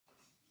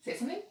Say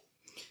something?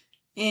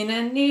 In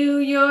a New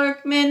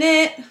York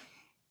minute.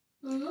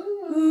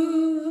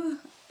 Ooh.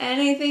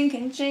 Anything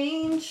can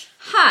change.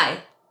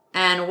 Hi,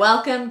 and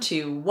welcome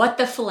to What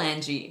the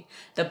Phalange,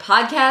 the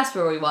podcast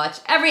where we watch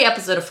every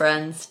episode of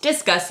Friends,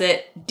 discuss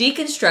it,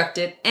 deconstruct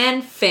it,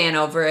 and fan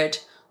over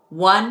it,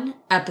 one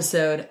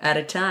episode at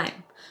a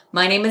time.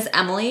 My name is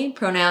Emily,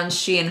 pronouns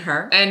she and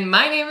her. And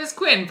my name is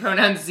Quinn,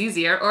 pronouns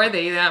easier or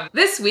they, them.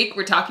 This week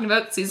we're talking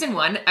about Season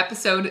 1,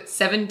 Episode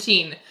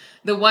 17,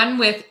 the one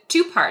with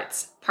two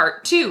parts.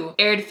 Part 2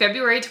 aired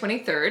February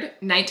 23rd,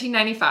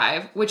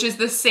 1995, which is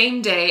the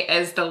same day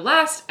as the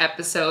last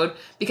episode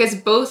because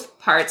both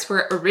parts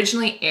were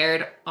originally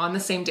aired on the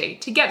same day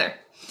together.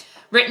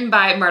 Written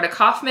by Marta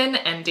Kaufman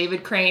and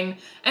David Crane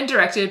and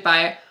directed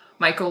by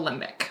Michael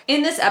Lembeck.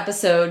 In this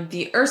episode,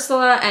 the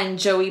Ursula and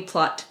Joey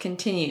plot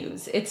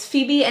continues. It's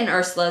Phoebe and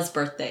Ursula's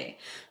birthday.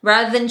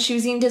 Rather than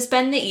choosing to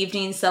spend the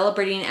evening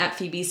celebrating at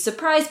Phoebe's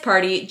surprise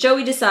party,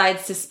 Joey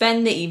decides to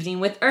spend the evening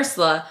with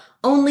Ursula,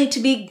 only to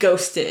be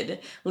ghosted,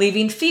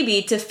 leaving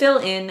Phoebe to fill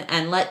in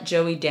and let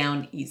Joey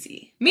down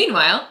easy.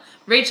 Meanwhile,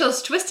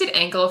 Rachel's twisted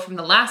ankle from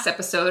the last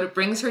episode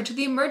brings her to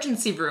the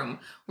emergency room,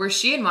 where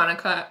she and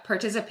Monica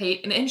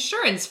participate in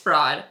insurance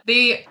fraud.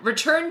 They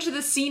return to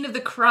the scene of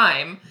the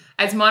crime,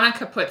 as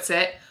Monica puts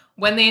it,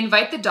 when they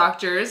invite the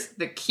doctors,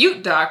 the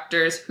cute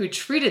doctors who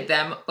treated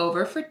them,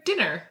 over for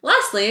dinner.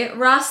 Lastly,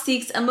 Ross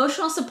seeks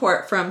emotional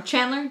support from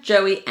Chandler,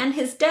 Joey, and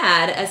his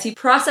dad as he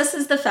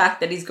processes the fact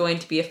that he's going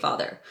to be a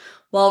father,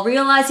 while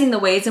realizing the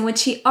ways in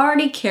which he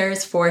already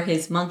cares for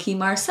his monkey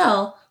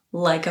Marcel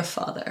like a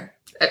father.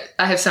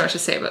 I have so much to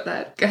say about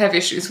that. I have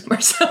issues with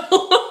Marcel.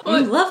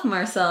 You love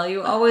Marcel.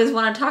 You always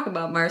want to talk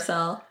about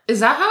Marcel.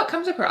 Is that how it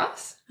comes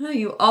across? Oh,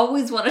 you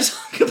always want to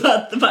talk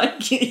about the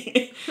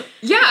monkey.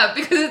 Yeah,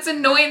 because it's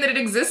annoying that it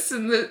exists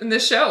in the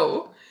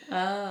show.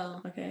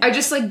 Oh, okay. I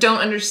just, don't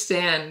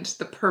understand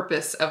the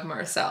purpose of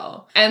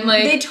Marcel. And,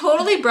 They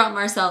totally brought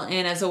Marcel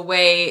in as a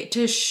way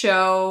to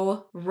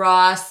show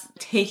Ross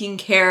taking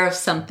care of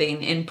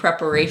something in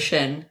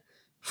preparation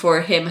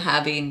for him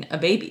having a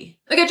baby.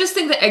 I just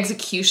think the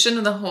execution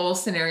of the whole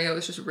scenario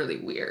is just really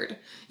weird.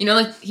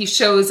 He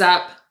shows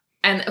up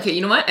and, okay,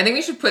 you know what? I think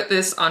we should put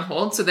this on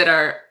hold so that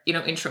our,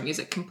 intro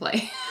music can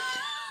play.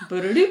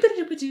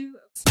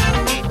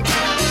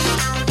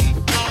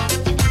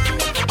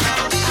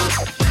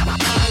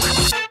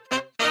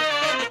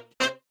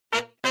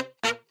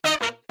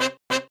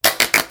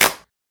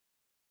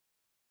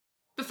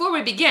 Before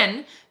we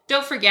begin,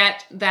 don't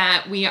forget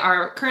that we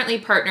are currently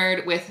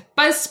partnered with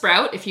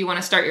Buzzsprout if you want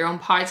to start your own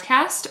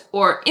podcast,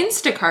 or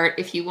Instacart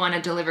if you want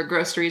to deliver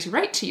groceries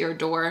right to your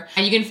door.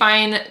 And you can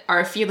find our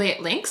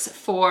affiliate links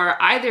for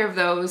either of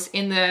those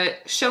in the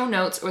show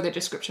notes or the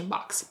description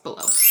box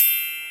below.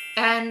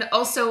 And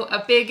also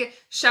a big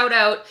shout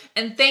out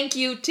and thank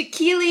you to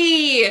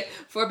Keely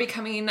for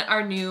becoming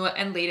our new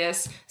and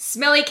latest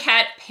Smelly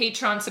Cat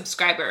Patreon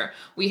subscriber.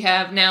 We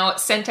have now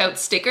sent out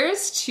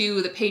stickers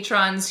to the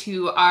patrons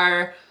who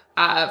are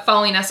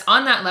following us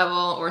on that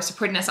level or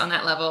supporting us on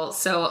that level.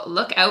 So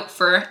look out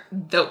for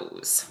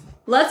those.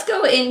 Let's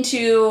go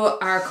into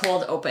our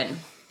cold open.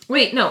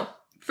 Wait, no.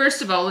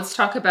 First of all, let's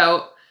talk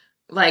about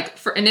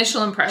for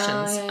initial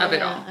impressions of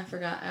it all. I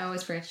forgot. I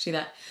always forget to do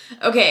that.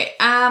 Okay,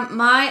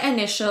 my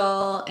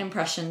initial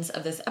impressions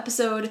of this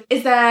episode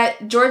is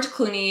that George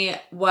Clooney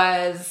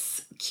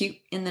was cute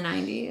in the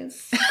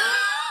 90s.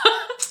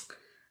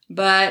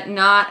 But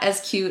not as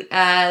cute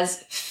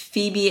as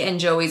Phoebe and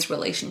Joey's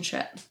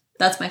relationship.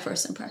 That's my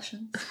first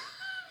impression.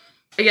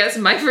 I guess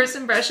my first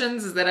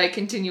impressions is that I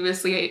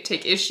continuously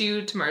take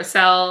issue to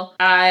Marcel.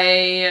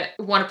 I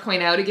want to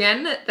point out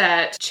again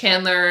that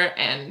Chandler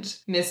and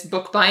Miss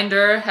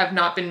Bookbinder have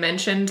not been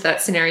mentioned,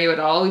 that scenario at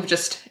all. We've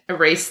just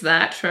erased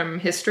that from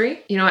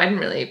history. I didn't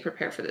really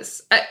prepare for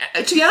this.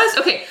 To be honest,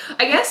 okay,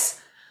 I guess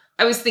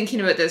I was thinking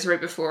about this right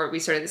before we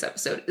started this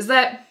episode, is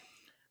that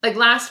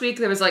last week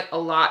there was a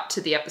lot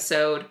to the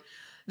episode.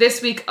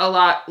 This week, a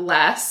lot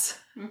less.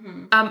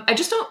 Mm-hmm. I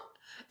just don't,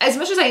 as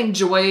much as I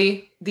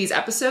enjoy these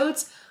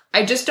episodes,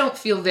 I just don't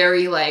feel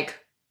very,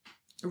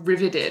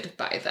 riveted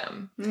by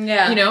them.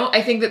 Yeah.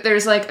 I think that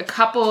there's, a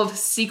couple of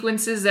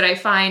sequences that I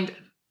find,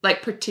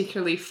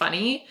 particularly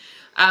funny.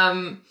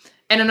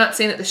 And I'm not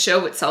saying that the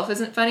show itself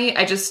isn't funny.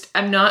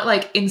 I'm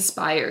not,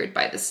 inspired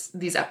by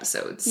these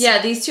episodes.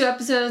 Yeah, these two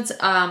episodes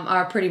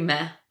are pretty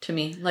meh to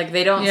me.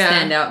 They don't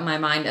stand out in my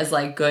mind as,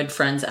 good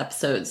Friends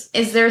episodes.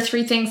 Is there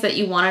 3 things that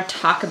you want to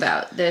talk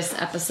about this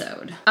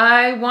episode?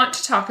 I want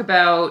to talk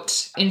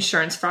about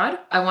insurance fraud.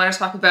 I want to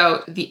talk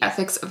about the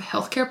ethics of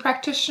healthcare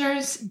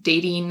practitioners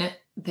dating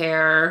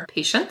their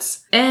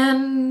patients.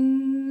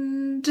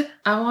 And And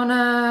I want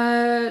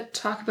to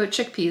talk about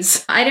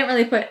chickpeas. I didn't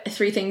really put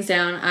 3 things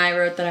down. I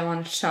wrote that I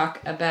wanted to talk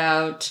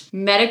about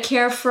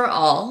Medicare for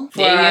all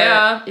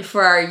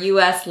for our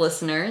US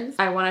listeners.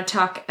 I want to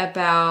talk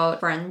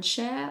about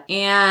friendship,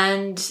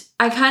 and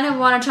I kind of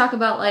want to talk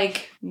about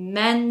like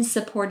men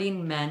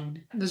supporting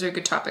men. Those are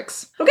good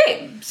topics.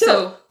 Okay,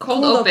 so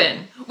cold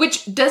open,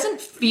 which doesn't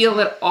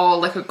feel at all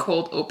like a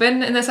cold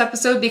open in this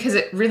episode because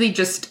it really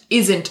just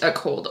isn't a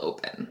cold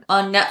open.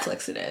 On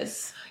Netflix it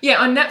is. Yeah,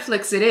 on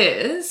Netflix it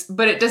is,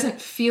 but it doesn't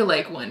feel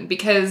like one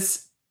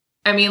because,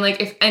 I mean,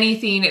 like, if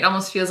anything, it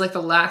almost feels like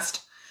the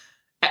last,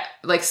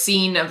 like,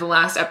 scene of the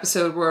last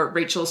episode where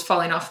Rachel's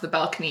falling off the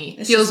balcony.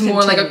 It feels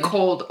more like a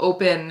cold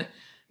open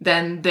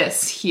than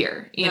this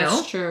here, you know?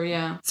 That's true,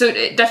 yeah. So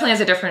it definitely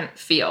has a different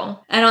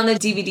feel. And on the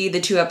DVD,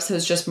 the 2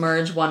 episodes just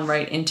merge one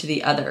right into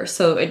the other.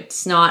 So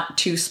it's not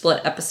 2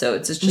 split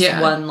episodes. It's just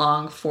one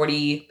long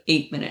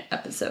 48-minute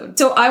episode.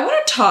 So I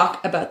want to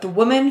talk about the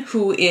woman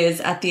who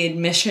is at the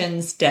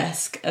admissions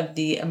desk of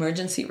the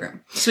emergency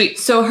room. Sweet.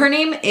 So her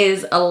name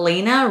is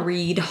Elena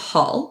Reed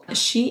Hall.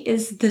 She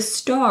is the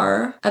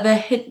star of a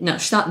hit... No,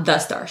 she's not the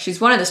star.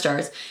 She's one of the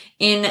stars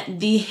in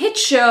the hit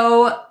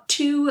show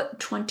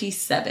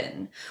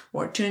 227,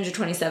 or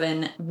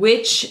 227,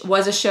 which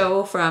was a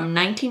show from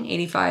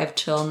 1985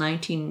 till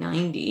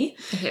 1990.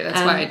 Okay, that's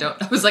why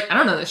I was like, I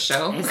don't know this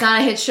show. It's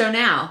not a hit show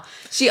now.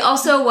 She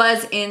also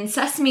was in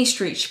Sesame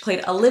Street. She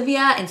played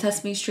Olivia in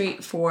Sesame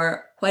Street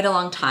for quite a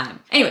long time.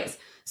 Anyways,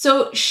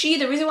 so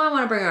the reason why I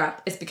want to bring her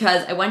up is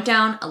because I went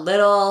down a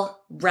little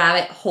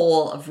rabbit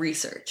hole of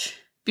research.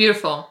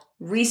 Beautiful.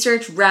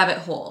 Research rabbit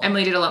hole.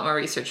 Emily did a lot more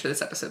research for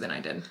this episode than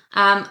I did.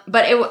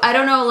 But I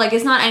don't know, like,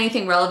 it's not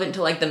anything relevant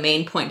to, like, the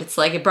main point. It's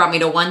like, it brought me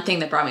to one thing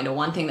that brought me to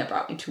one thing that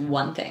brought me to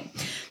one thing.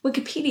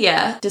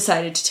 Wikipedia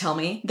decided to tell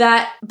me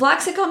that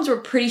black sitcoms were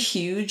pretty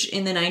huge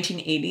in the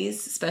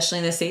 1980s, especially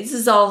in the States. This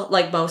is all,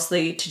 like,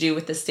 mostly to do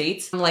with the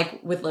States.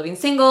 Like, with Living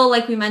Single,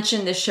 like we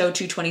mentioned, this show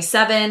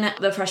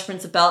 227, The Fresh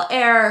Prince of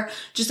Bel-Air,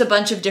 just a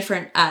bunch of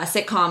different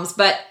sitcoms.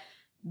 But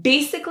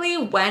basically,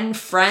 when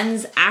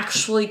Friends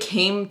actually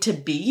came to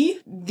be,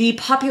 the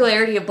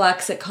popularity of black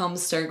sitcoms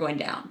started going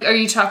down. Are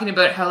you talking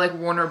about how, like,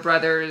 Warner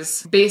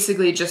Brothers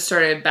basically just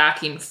started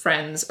backing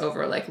Friends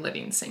over, like,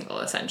 Living Single,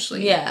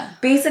 essentially? Yeah.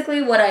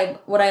 Basically, what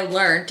I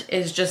learned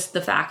is just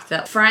the fact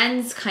that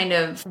Friends kind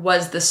of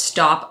was the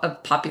stop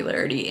of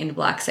popularity in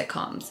black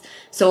sitcoms.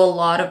 So a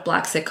lot of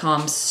black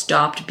sitcoms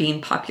stopped being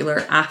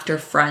popular after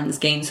Friends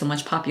gained so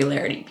much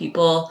popularity.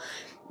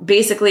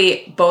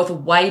 Basically, both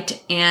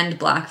white and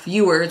black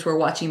viewers were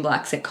watching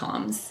black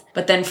sitcoms.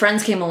 But then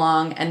Friends came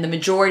along, and the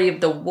majority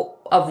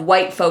of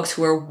white folks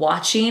who were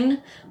watching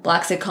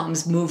black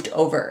sitcoms moved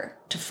over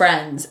to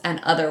Friends and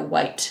other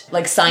white,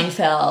 like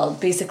Seinfeld,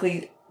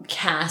 basically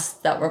casts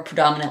that were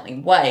predominantly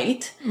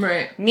white.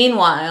 Right.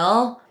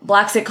 Meanwhile,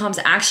 black sitcoms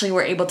actually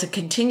were able to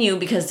continue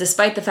because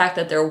despite the fact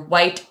that their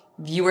white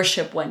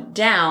viewership went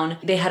down,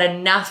 they had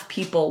enough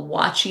people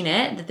watching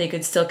it that they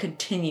could still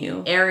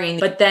continue airing.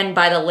 But then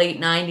by the late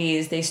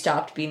 90s, they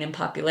stopped being in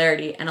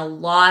popularity. And a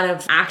lot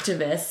of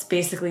activists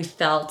basically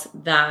felt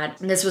that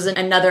this was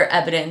another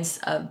evidence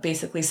of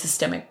basically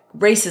systemic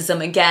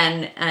racism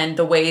again, and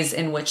the ways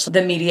in which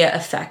the media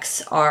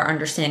affects our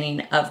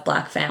understanding of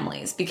black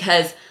families.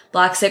 Because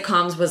black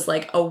sitcoms was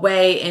like a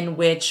way in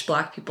which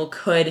black people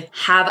could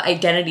have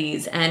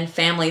identities and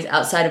families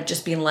outside of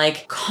just being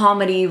like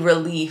comedy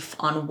relief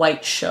on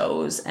white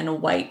shows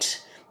and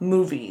white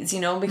movies, you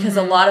know, because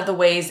a lot of the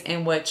ways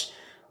in which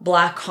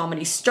black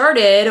comedy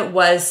started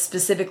was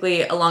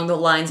specifically along the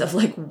lines of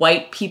like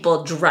white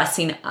people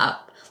dressing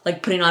up,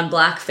 like putting on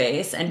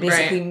blackface and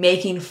basically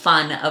making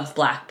fun of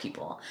black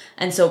people.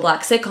 And so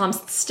black sitcoms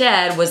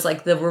instead was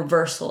like the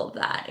reversal of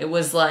that. It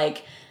was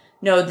like,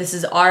 no, this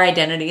is our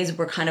identities.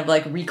 We're kind of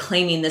like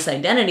reclaiming this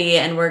identity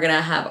and we're going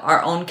to have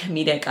our own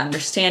comedic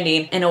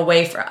understanding in a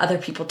way for other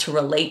people to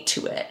relate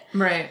to it.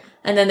 Right.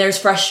 And then there's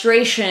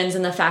frustrations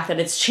in the fact that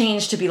it's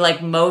changed to be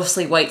like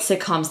mostly white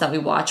sitcoms that we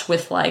watch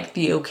with like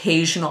the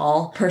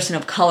occasional person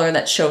of color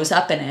that shows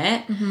up in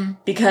it. Mm-hmm.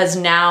 Because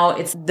now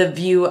it's the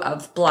view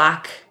of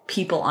black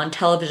people on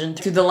television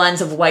through the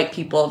lens of white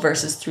people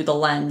versus through the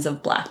lens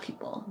of black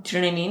people. Do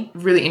you know what I mean?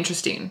 Really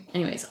interesting.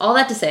 Anyways, all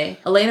that to say,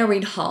 Elena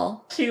Reed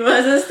Hall, she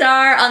was a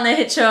star on the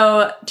hit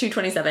show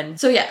 227.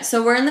 So yeah,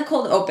 so we're in the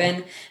cold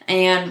open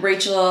and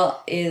Rachel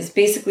is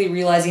basically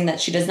realizing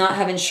that she does not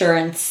have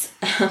insurance,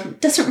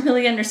 doesn't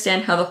really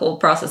understand how the whole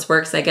process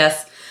works, I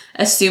guess,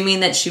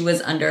 assuming that she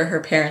was under her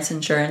parents'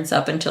 insurance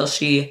up until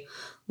she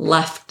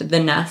left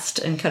the nest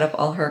and cut up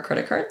all her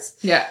credit cards.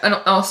 Yeah, and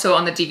also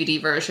on the DVD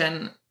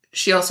version,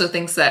 she also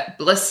thinks that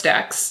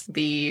Blistex,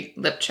 the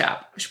lip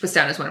chap, she puts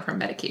down as one of her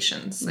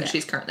medications that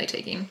she's currently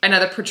taking.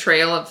 Another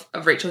portrayal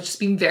of Rachel just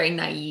being very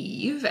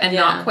naive and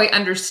not quite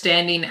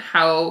understanding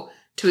how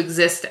to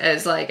exist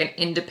as like an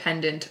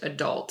independent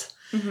adult.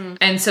 Mm-hmm.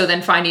 And so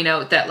then finding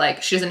out that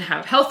like she doesn't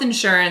have health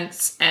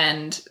insurance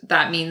and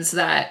that means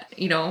that,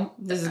 you know,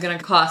 this is going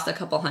to cost a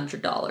couple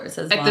 $100 as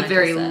at the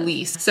very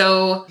least.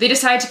 So they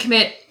decide to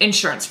commit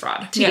insurance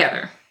fraud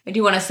together. I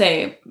do want to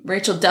say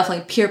Rachel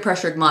definitely peer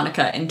pressured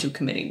Monica into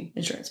committing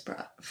insurance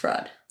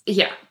fraud.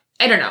 Yeah.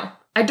 I don't know.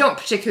 I don't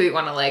particularly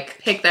want to like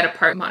pick that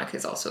apart.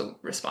 Monica's also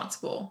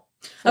responsible.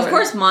 Of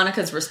course,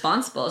 Monica's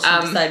responsible. She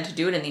decided to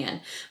do it in the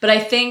end. But I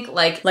think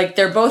like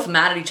they're both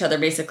mad at each other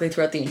basically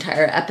throughout the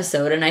entire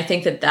episode. And I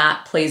think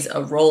that plays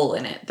a role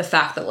in it. The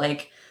fact that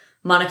like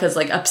Monica's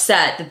like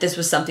upset that this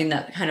was something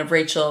that kind of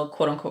Rachel,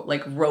 quote unquote,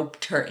 like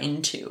roped her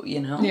into, you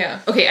know?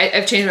 Yeah. Okay,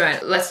 I've changed my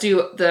mind. Let's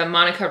do the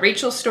Monica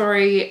Rachel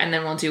story, and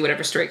then we'll do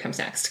whatever story comes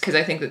next. Because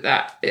I think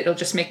that it'll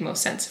just make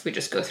most sense if we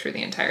just go through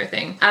the entire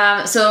thing.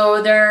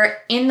 So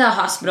they're in the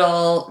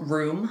hospital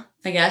room,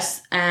 I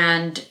guess,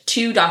 and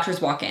 2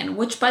 doctors walk in.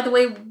 Which, by the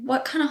way,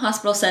 what kind of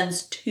hospital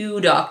sends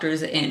 2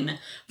 doctors in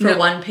for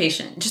one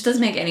patient? It just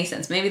doesn't make any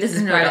sense. Maybe this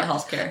is private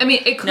healthcare. I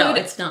mean, it could. No,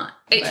 it's not.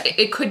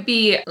 It could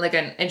be like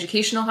an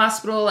educational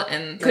hospital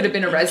and could have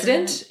been a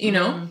resident, you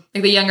know?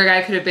 Like the younger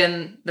guy could have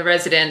been the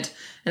resident,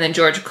 and then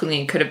George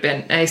Clooney could have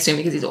been, I assume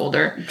because he's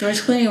older.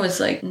 George Clooney was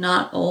like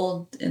not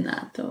old in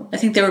that though. I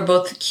think they were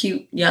both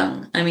cute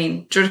young. I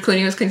mean, George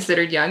Clooney was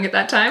considered young at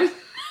that time.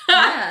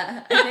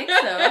 Yeah, I think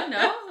so.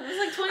 No? It was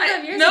like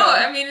 25 years ago. No,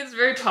 I mean, it's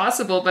very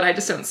possible, but I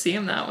just don't see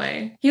him that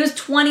way. He was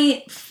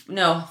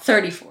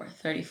 34.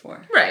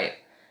 34. Right.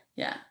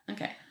 Yeah,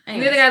 okay.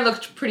 The other guy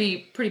looked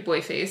pretty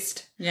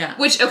boy-faced. Yeah.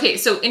 Which, okay,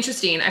 so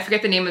interesting. I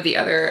forget the name of the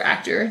other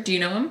actor. Do you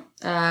know him?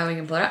 We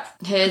can pull it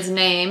up. His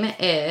name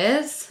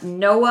is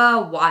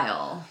Noah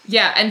Weil.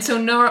 Yeah, and so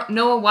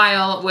Noah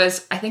Weil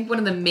was, I think, one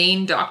of the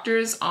main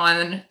doctors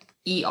on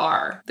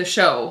ER, the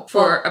show,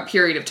 for a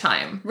period of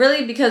time.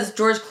 Really? Because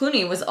George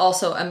Clooney was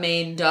also a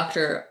main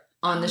doctor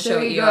on the show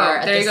ER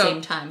at the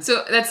same time.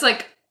 So that's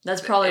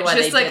probably why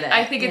they did it.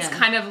 I think it's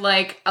kind of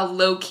like a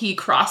low-key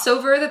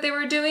crossover that they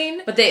were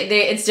doing. But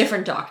it's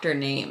different doctor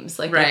names.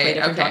 Like they play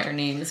different doctor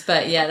names.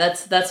 But yeah,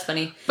 that's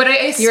funny.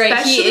 But you're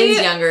right, he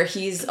is younger.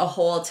 He's a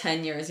whole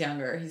 10 years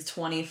younger. He's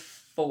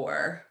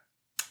 24.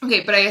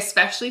 Okay, but I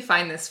especially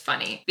find this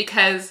funny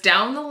because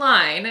down the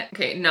line,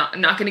 okay, no, I'm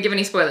not going to give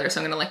any spoilers,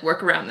 so I'm going to like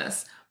work around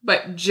this.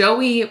 But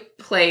Joey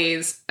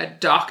plays a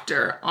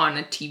doctor on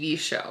a TV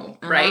show,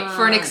 right?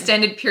 For an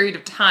extended period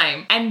of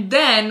time. And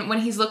then when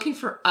he's looking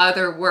for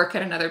other work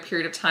at another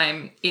period of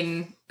time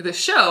in the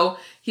show,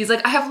 he's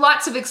like, I have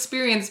lots of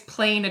experience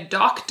playing a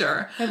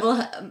doctor.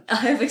 I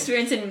have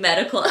experience in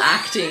medical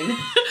acting.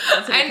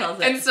 That's what he calls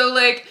it. And so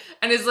like,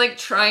 and is like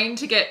trying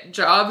to get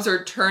jobs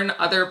or turn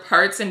other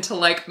parts into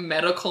like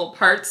medical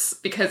parts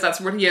because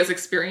that's what he has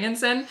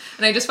experience in.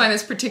 And I just find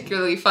this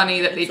particularly funny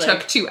that they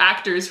took 2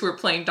 actors who were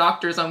playing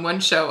doctors on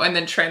one show and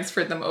then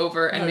transferred them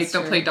over and make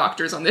them play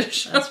doctors on this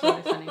show. That's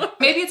really funny.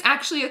 Maybe it's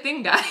actually a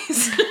thing,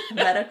 guys.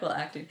 Medical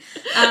acting.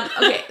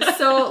 Okay,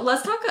 so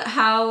let's talk about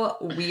how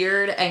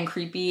weird and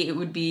creepy it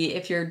would be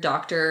if your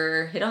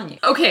doctor hit on you.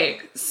 Okay,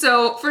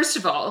 so first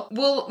of all,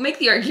 we'll make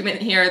the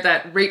argument here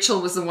that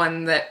Rachel was the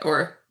one that,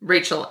 or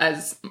Rachel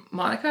as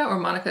Monica or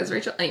Monica as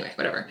Rachel. Anyway,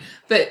 whatever.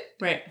 But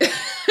right.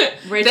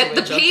 That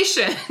the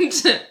patient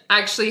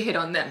actually hit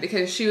on them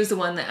because she was the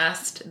one that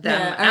asked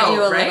them out, aren't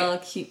you a right? little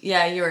cute?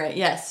 Yeah, you're right.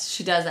 Yes,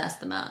 she does ask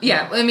them out.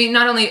 Yeah, I mean,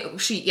 not only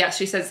she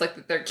says like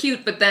that they're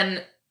cute, but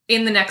then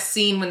in the next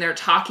scene when they're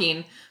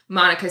talking,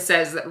 Monica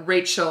says that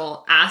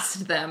Rachel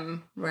asked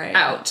them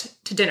out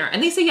to dinner,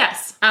 and they say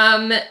yes.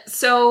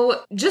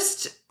 So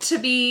just to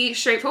be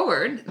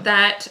straightforward,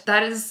 that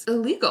is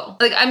illegal.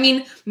 Like, I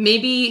mean,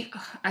 maybe,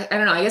 I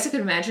don't know, I guess I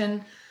could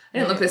imagine, I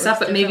didn't look this up,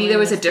 but maybe there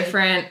was a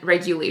different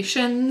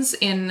regulations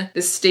in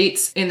the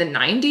States in the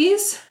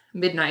 90s,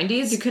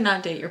 mid-90s. You could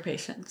not date your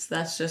patients.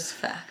 That's just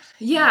fact.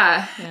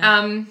 Yeah.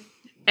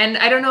 And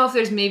I don't know if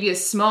there's maybe a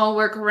small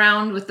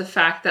workaround with the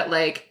fact that,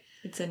 like,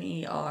 it's an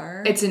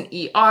ER. It's an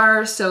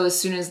ER, so as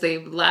soon as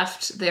they've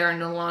left, they are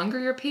no longer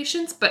your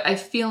patients. But I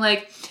feel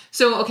like,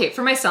 so, okay,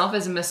 for myself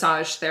as a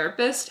massage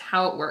therapist,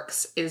 how it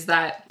works is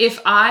that if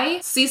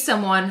I see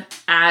someone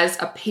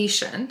as a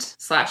patient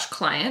 /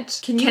 client...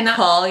 Can you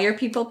call your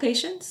people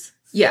patients?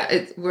 Yeah,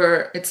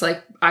 it's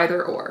like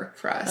either or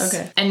for us.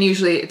 Okay. And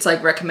usually it's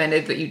like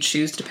recommended that you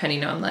choose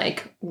depending on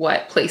like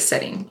what place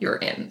setting you're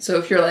in. So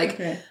if you're like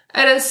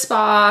at a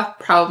spa,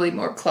 probably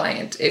more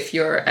client. If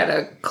you're at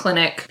a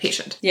clinic,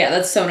 patient. Yeah,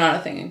 that's so not a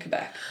thing in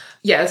Quebec.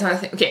 Yeah, that's not a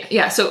thing. Okay,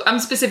 yeah. So I'm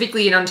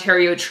specifically an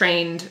Ontario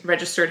trained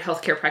registered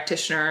healthcare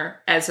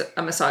practitioner as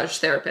a massage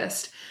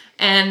therapist.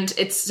 And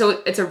it's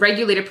a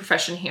regulated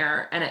profession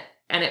here, and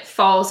it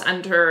falls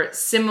under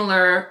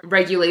similar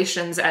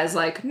regulations as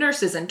like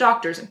nurses and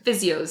doctors and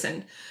physios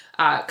and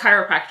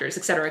chiropractors,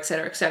 et cetera, et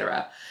cetera, et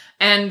cetera.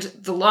 And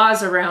the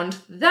laws around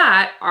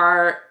that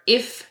are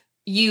if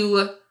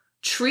you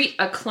treat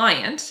a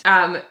client,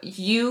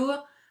 you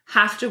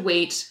have to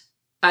wait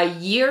a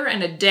year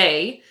and a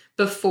day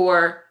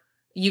before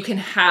you can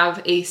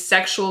have a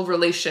sexual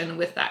relation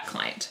with that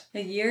client.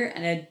 A year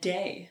and a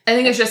day? I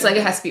think it's just like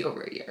it has to be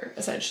over a year,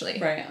 essentially.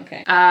 Right,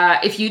 okay.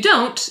 If you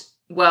don't,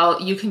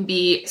 well, you can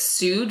be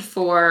sued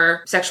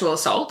for sexual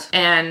assault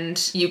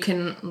and you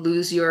can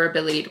lose your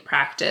ability to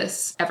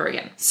practice ever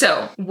again.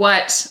 So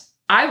what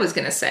I was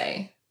going to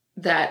say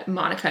that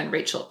Monica and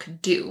Rachel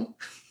could do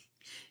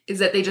is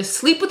that they just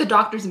sleep with the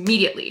doctors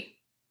immediately.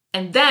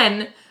 And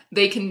then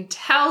they can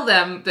tell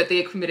them that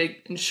they committed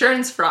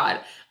insurance fraud.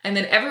 And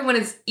then everyone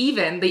is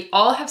even. They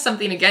all have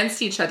something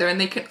against each other,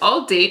 and they can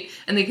all date,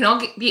 and they can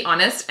all be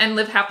honest and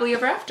live happily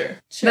ever after.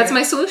 Sure. That's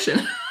my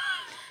solution.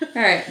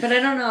 All right, but I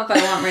don't know if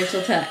I want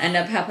Rachel to end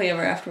up happily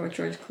ever after with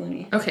George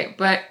Clooney. Okay,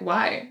 but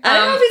why? I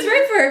don't know if he's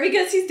right for her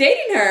because he's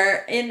dating her,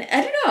 and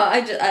I don't know.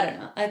 I don't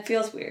know. It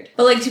feels weird.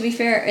 But like, to be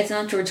fair, it's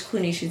not George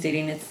Clooney she's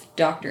dating. It's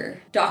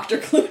Dr.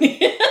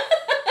 Clooney.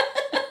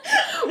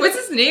 What's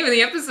his name in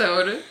the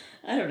episode?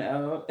 I don't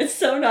know. It's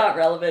so not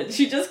relevant.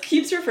 She just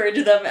keeps referring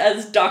to them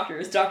as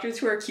doctors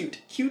who are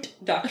cute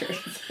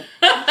doctors.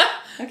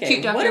 Okay,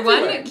 Cute Dr.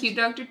 1, Cute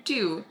Dr.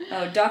 2.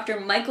 Oh, Dr.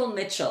 Michael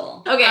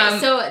Mitchell. Okay,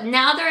 so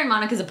now they're in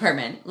Monica's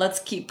apartment. Let's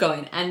keep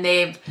going. And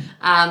they've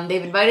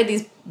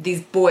invited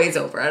these boys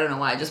over. I don't know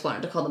why, I just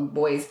wanted to call them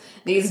boys.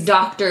 These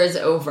doctors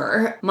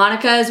over.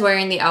 Monica is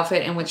wearing the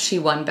outfit in which she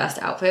won Best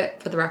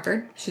Outfit, for the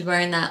record. She's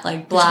wearing that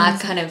like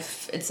black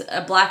it's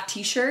a black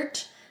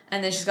t-shirt,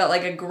 and then she's got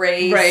like a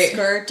gray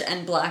skirt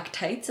and black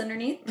tights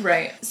underneath.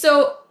 Right.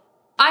 So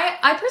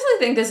I personally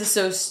think this is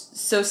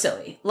so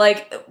silly.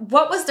 Like,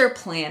 what was their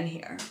plan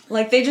here?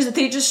 Like, they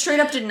just straight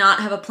up did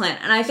not have a plan.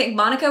 And I think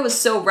Monica was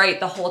so right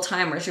the whole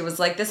time, where she was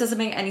like, this doesn't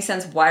make any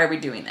sense. Why are we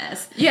doing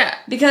this? Yeah.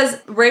 Because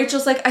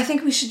Rachel's like, I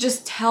think we should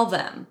just tell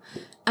them.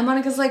 And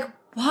Monica's like,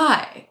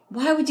 why?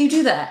 Why would you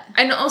do that?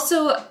 And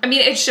also, I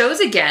mean, it shows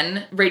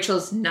again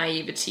Rachel's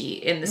naivety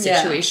in the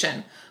situation.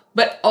 Yeah.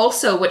 But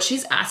also, what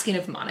she's asking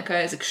of Monica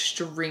is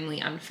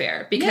extremely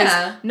unfair.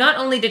 Because not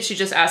only did she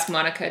just ask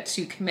Monica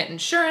to commit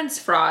insurance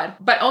fraud,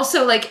 but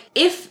also, like,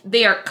 if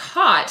they are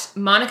caught,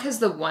 Monica's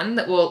the one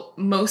that will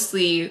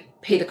mostly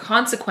pay the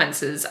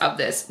consequences of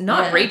this,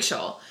 not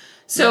Rachel.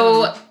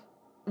 So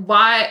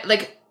why,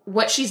 like,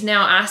 what she's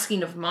now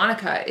asking of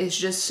Monica is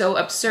just so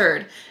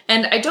absurd.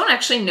 And I don't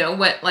actually know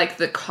what, like,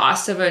 the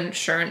cost of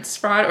insurance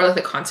fraud or, like,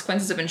 the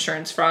consequences of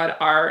insurance fraud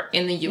are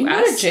in the U.S.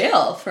 You go to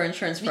jail for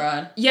insurance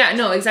fraud. Yeah,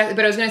 no, exactly.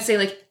 But I was going to say,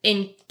 like,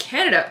 in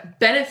Canada,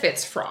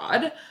 benefits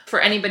fraud, for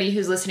anybody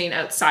who's listening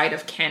outside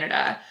of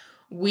Canada,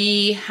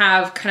 we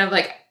have kind of,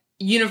 like,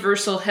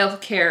 universal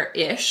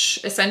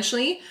healthcare-ish,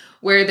 essentially,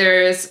 where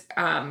there's,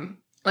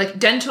 like,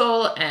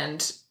 dental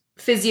and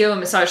physio and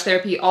massage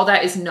therapy, all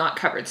that is not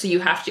covered. So you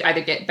have to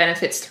either get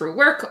benefits through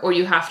work or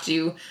you have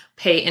to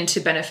pay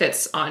into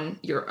benefits on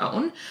your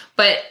own.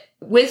 But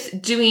with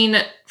doing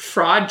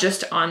fraud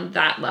just on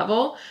that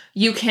level,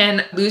 you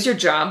can lose your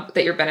job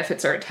that your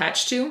benefits are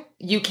attached to.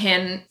 You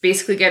can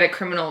basically get a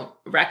criminal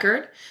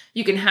record.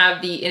 You can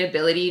have the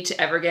inability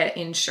to ever get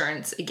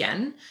insurance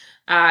again.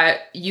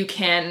 You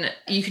can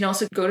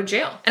also go to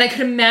jail. And I could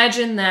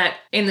imagine that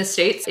in the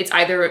States, it's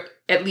either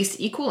at least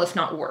equal, if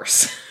not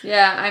worse.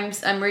 Yeah,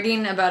 I'm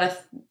reading about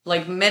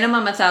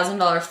minimum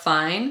 $1,000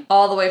 fine,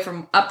 all the way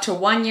from up to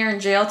 1 year in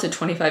jail to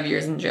 25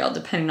 years in jail,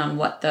 depending on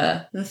what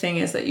the thing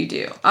is that you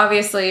do.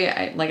 Obviously,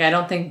 I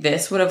don't think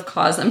this would have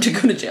caused them to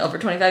go to jail for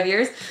 25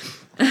 years.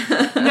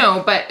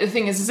 No, but the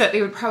thing is that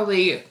they would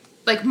probably,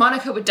 like,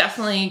 Monica would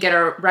definitely get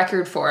a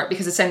record for it,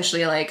 because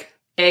essentially, like,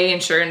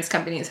 insurance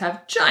companies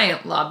have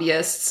giant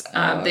lobbyists.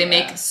 They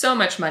make so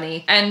much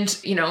money. And,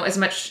 you know, as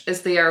much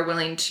as they are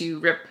willing to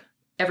rip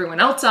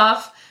everyone else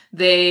off,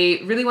 they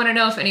really want to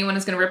know if anyone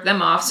is going to rip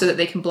them off so that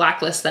they can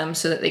blacklist them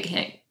so that they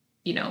can't,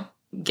 you know,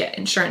 get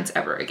insurance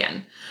ever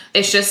again.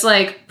 It's just,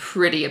 like,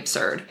 pretty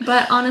absurd.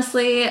 But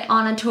honestly,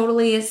 on a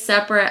totally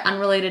separate,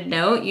 unrelated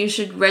note, you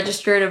should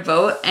register to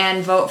vote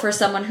and vote for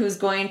someone who's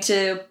going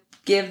to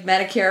give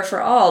Medicare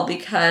for all,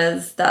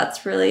 because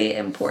that's really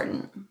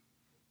important.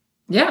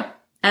 Yeah.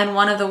 And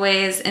one of the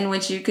ways in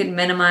which you could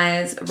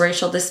minimize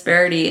racial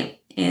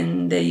disparity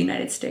in the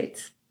United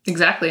States.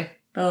 Exactly.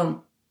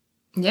 Boom.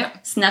 Yeah.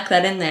 Snuck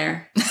that in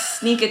there.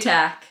 Sneak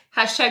attack.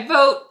 Hashtag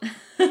vote.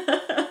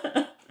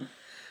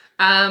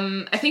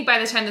 I think by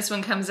the time this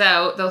one comes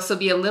out, there'll still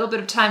be a little bit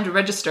of time to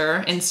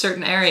register in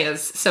certain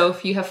areas. So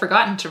if you have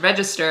forgotten to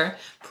register,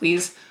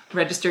 please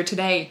register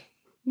today.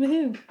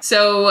 Woohoo.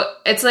 So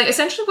it's like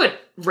essentially what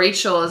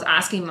Rachel is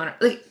asking Monica.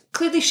 Like,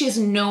 clearly she has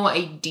no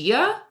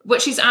idea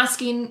what she's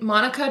asking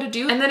Monica to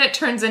do. And then it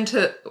turns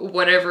into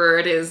whatever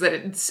it is that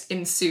it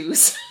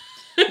ensues.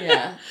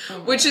 Yeah.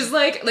 Which is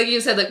like you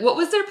said, like, what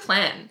was their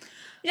plan?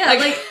 Yeah,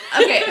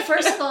 okay,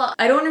 first of all,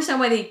 I don't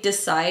understand why they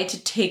decide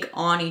to take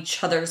on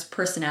each other's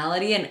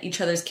personality and each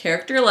other's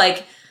character.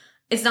 Like,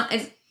 it's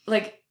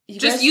like...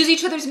 use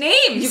each other's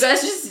names. You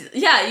guys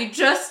you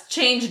just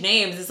change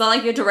names. It's not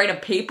like you have to write a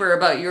paper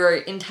about your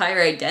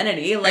entire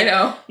identity. Like, I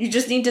know. You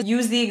just need to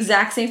use the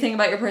exact same thing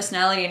about your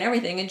personality and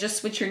everything and just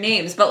switch your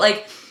names. But,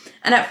 like...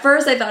 And at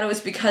first I thought it was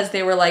because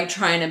they were, like,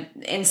 trying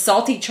to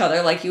insult each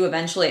other, like you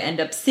eventually end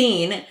up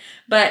seeing.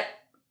 But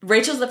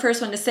Rachel's the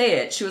first one to say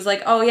it. She was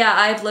like, oh, yeah,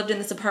 I've lived in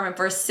this apartment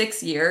for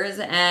 6 years.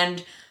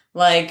 And,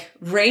 like,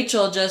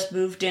 Rachel just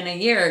moved in a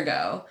year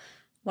ago.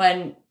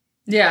 When...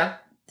 Yeah.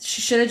 She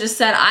should have just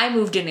said, I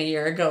moved in a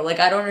year ago. Like,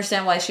 I don't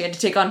understand why she had to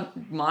take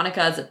on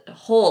Monica as a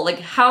whole. Like,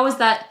 how is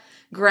that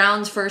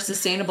grounds for a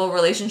sustainable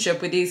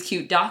relationship with these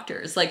cute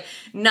doctors? Like,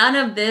 none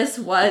of this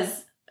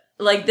was...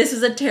 Like, this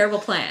is a terrible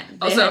plan.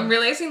 Also, I'm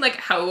realizing, like,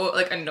 how,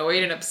 like,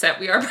 annoyed and upset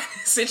we are by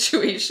this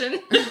situation.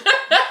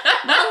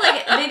 No,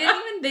 like, they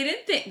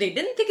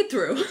didn't think it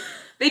through.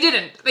 They did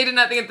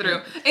not think it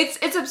through.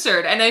 It's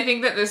absurd. And I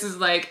think that this is,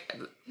 like,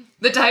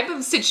 the type of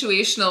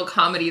situational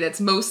comedy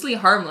that's mostly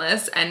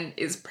harmless and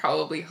is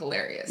probably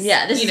hilarious.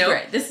 Yeah, this is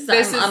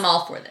great. I'm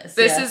all for this.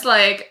 This is,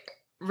 like,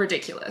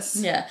 ridiculous.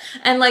 Yeah.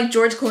 And like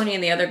George Clooney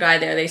and the other guy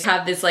there, they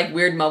have this like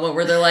weird moment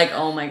where they're like,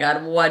 oh my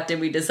god, what did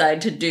we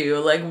decide to do?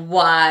 Like,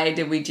 why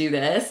did we do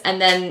this?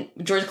 And then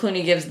George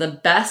Clooney gives the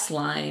best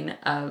line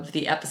of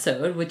the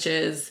episode, which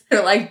is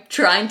they're like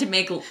trying to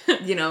make,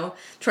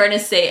 trying to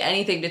say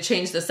anything to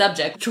change the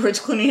subject. George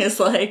Clooney is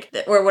like,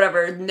 or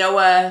whatever,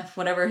 Noah,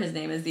 whatever his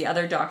name is, the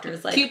other doctor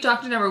is like, cute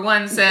doctor number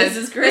 1 says,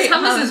 this is great. This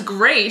hummus is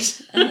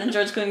great. And then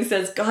George Clooney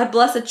says, God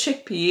bless a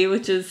chickpea,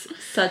 which is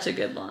such a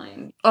good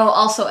line. Oh,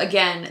 also,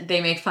 again, they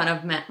make fun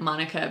of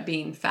Monica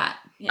being fat.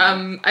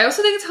 Yeah. I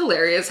also think it's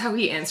hilarious how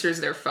he answers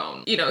their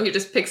phone. He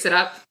just picks it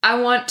up. I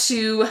want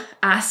to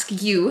ask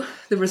you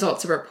the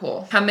results of our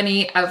poll. How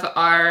many of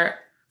our...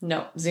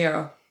 No,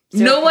 0.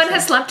 No one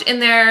has slept in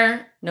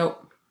their...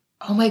 Nope.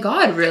 Oh my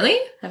god, really?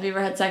 Have you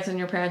ever had sex in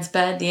your parents'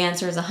 bed? The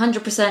answer is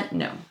 100%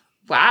 no.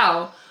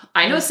 Wow.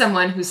 I know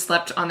someone who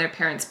slept on their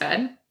parents'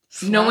 bed.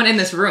 Slept? No one in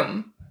this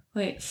room.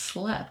 Wait,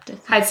 slept?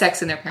 Had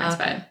sex in their parents'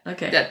 bed.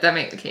 Okay. That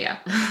makes... Okay, yeah.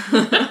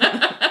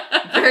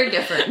 Very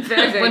different.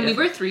 Very, very When different.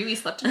 we were 3, we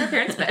slept in our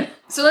parents' bed.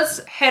 So let's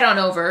head on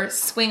over,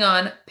 swing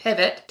on,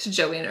 pivot to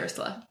Joey and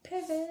Ursula.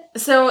 Pivot.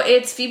 So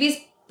it's Phoebe's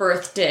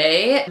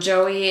birthday.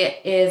 Joey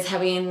is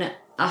having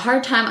a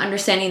hard time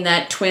understanding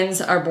that twins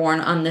are born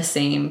on the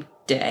same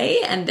day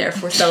and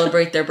therefore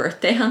celebrate their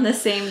birthday on the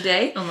same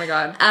day. Oh my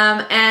god.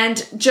 And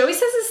Joey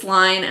says this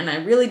line, and I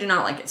really do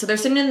not like it. So they're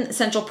sitting in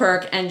Central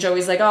Perk, and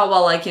Joey's like, oh,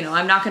 well, like,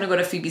 I'm not going to go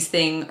to Phoebe's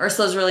thing.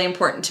 Ursula's really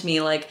important to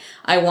me. Like,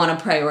 I want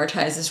to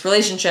prioritize this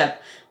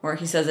relationship. Or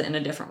he says it in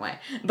a different way.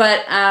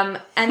 But, and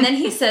then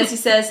he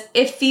says,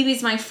 if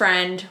Phoebe's my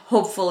friend,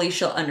 hopefully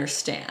she'll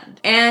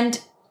understand.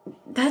 And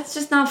that's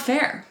just not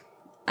fair.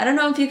 I don't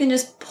know if you can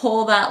just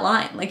pull that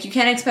line. Like, you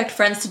can't expect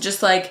friends to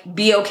just, like,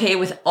 be okay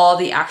with all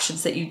the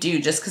actions that you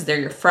do just because they're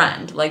your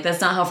friend. Like,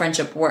 that's not how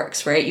friendship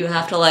works, right? You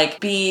have to,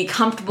 like, be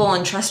comfortable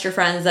and trust your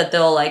friends that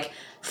they'll, like,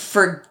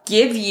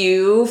 forgive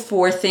you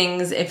for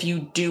things if you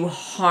do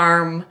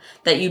harm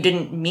that you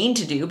didn't mean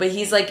to do. But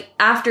he's like,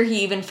 after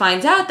he even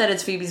finds out that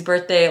it's Phoebe's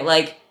birthday,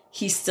 like,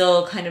 he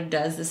still kind of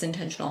does this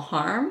intentional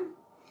harm.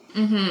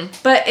 Mm-hmm.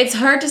 But it's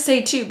hard to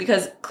say too,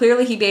 because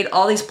clearly he made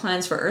all these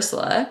plans for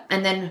Ursula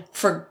and then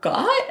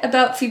forgot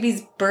about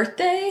Phoebe's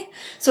birthday.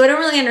 So I don't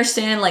really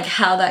understand like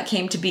how that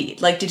came to be.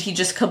 Like, did he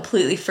just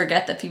completely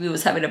forget that Phoebe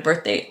was having a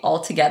birthday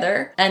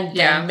altogether and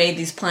then made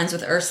these plans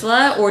with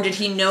Ursula? Or did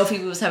he know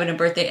Phoebe was having a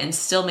birthday and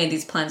still made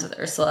these plans with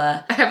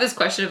Ursula? I have this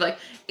question of like,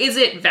 is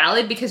it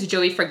valid because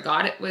Joey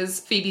forgot it was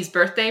Phoebe's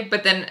birthday?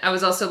 But then I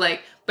was also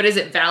like, but is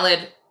it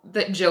valid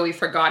that Joey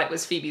forgot it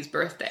was Phoebe's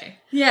birthday?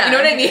 Yeah. You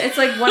know what I mean? It's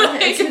like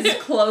it's his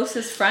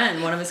closest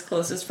friend, one of his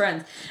closest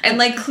friends. And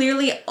like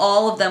clearly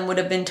all of them would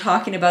have been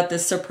talking about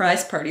this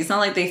surprise party. It's not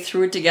like they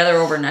threw it together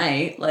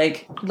overnight.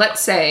 Like,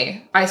 let's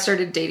say I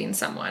started dating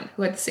someone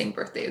who had the same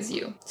birthday as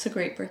you. It's a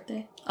great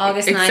birthday.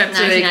 August 9th,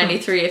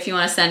 1993. If you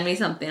want to send me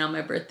something on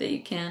my birthday,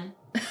 you can.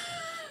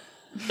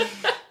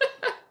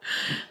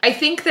 I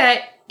think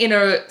that in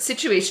a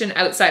situation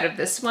outside of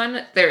this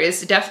one, there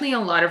is definitely a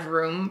lot of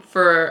room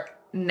for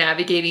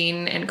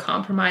navigating and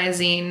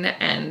compromising,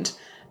 and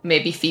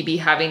maybe Phoebe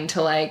having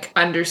to like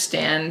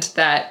understand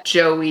that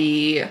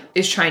Joey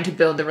is trying to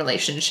build the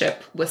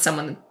relationship with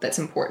someone that's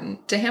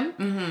important to him.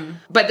 Mm-hmm.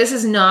 But this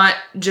is not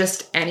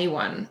just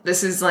anyone.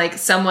 This is like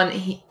someone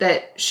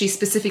that she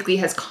specifically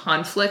has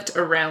conflict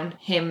around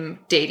him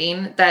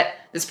dating, that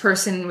this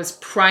person was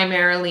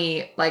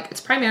primarily like,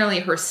 it's primarily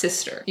her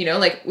sister,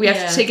 like we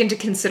have to take into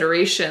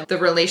consideration the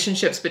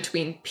relationships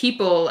between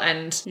people,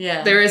 and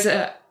there is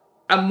a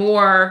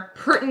more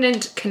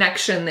pertinent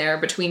connection there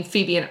between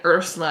Phoebe and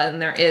Ursula than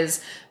there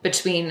is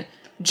between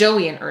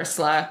Joey and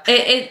Ursula.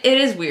 It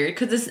is weird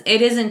because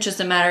it isn't just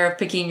a matter of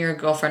picking your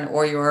girlfriend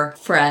or your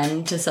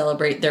friend to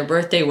celebrate their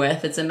birthday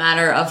with. It's a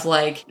matter of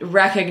like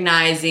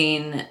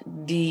recognizing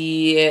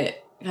the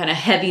kind of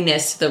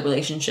heaviness to the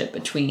relationship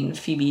between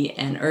Phoebe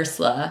and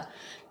Ursula,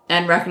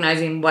 and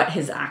recognizing what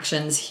his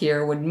actions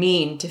here would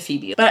mean to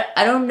Phoebe. But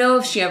I don't know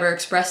if she ever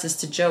expresses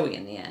to Joey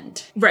in the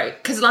end. Right,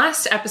 because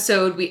last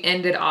episode we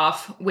ended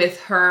off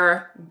with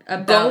her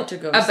about to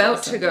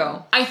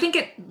go. I think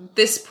at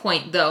this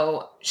point,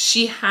 though,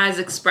 she has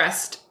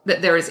expressed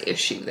that there is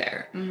issue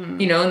there.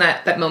 Mm-hmm. In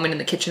that moment in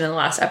the kitchen in the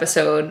last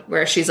episode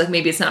where she's like,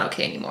 maybe it's not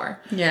okay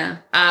anymore. Yeah.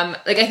 I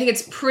think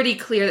it's pretty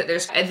clear that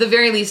there's at the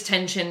very least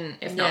tension,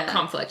 if not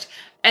conflict.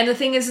 And the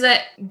thing is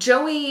that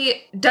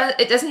Joey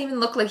it doesn't even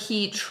look like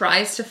he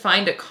tries to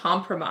find a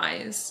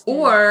compromise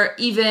or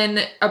even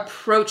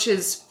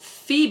approaches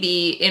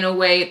Phoebe in a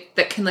way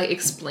that can like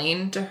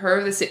explain to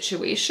her the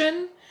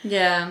situation.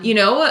 Yeah.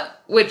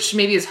 Which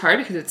maybe is hard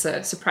because it's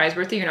a surprise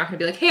birthday. You're not going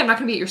to be like, hey, I'm not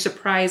going to be at your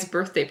surprise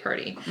birthday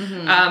party.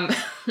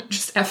 Mm-hmm.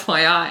 Just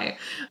FYI.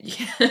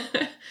 Yeah.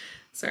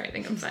 Sorry, I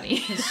think I'm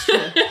funny. It's true.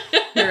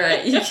 You're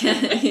right. You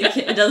can't,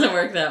 it doesn't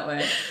work that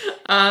way.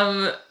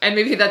 And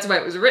maybe that's why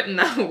it was written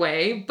that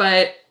way,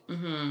 but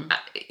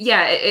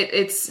yeah,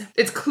 it's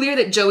clear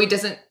that Joey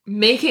doesn't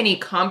make any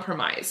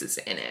compromises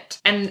in it.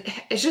 And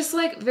it's just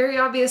like very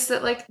obvious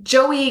that like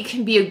Joey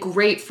can be a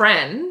great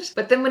friend,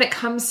 but then when it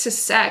comes to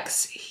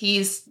sex,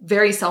 he's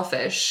very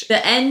selfish.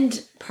 The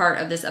end part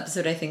of this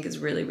episode, I think, is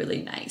really,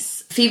 really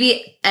nice.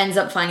 Phoebe ends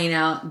up finding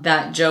out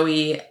that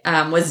Joey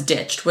was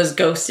ditched, was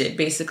ghosted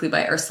basically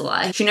by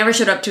Ursula. She never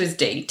showed up to his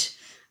date.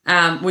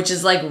 Which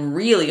is like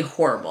really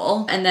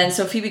horrible. And then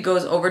so Phoebe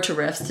goes over to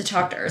Riffs to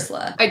talk to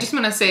Ursula. I just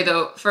want to say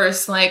though,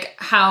 first, like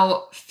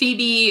how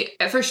Phoebe,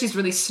 at first she's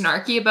really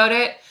snarky about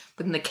it,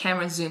 but then the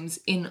camera zooms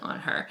in on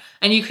her.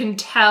 And you can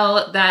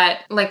tell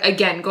that, like,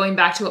 again, going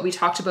back to what we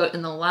talked about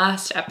in the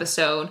last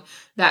episode,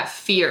 that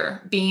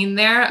fear being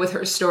there with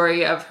her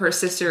story of her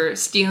sister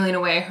stealing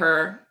away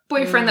her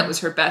boyfriend that was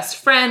her best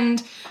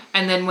friend.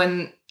 And then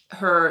when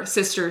her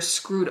sister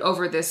screwed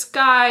over this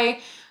guy,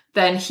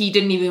 then he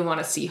didn't even want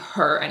to see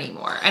her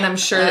anymore. And I'm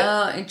sure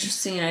Oh,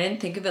 interesting. I didn't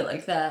think of it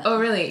like that. Oh,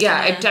 really? Yeah,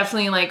 I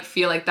definitely like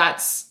feel like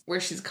that's where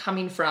she's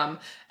coming from.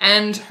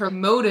 And her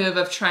motive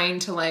of trying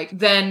to like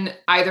then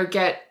either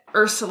get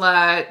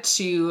Ursula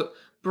to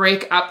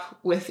break up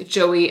with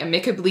Joey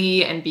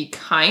amicably and be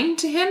kind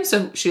to him,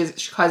 so she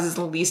causes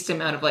the least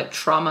amount of like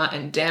trauma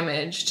and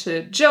damage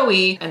to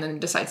Joey, and then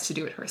decides to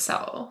do it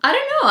herself. I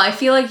don't know. I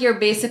feel like you're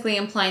basically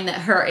implying that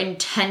her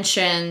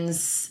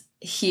intentions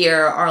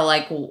here are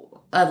like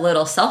a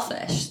little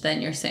selfish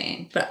than you're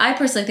saying. But I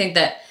personally think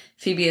that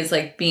Phoebe is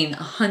like being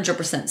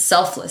 100%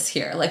 selfless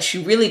here. Like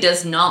she really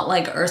does not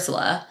like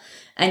Ursula.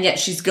 And yet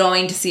she's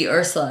going to see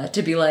Ursula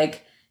to be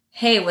like,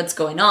 hey, what's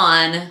going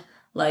on?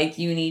 Like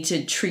you need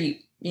to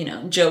treat,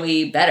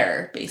 Joey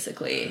better,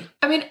 basically.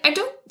 I mean, I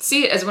don't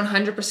see it as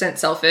 100%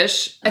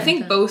 selfish. I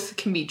think both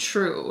can be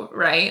true,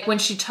 right? When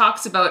she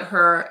talks about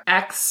her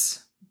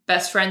ex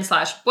best friend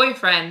 /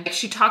 boyfriend,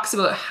 she talks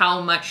about how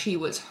much he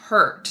was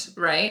hurt,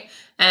 right?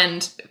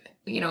 And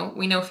we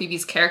know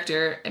Phoebe's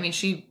character. I mean,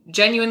 she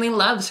genuinely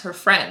loves her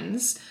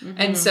friends.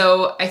 And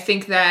so I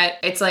think that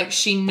it's like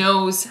she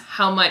knows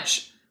how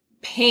much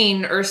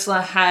pain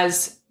Ursula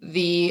has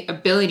the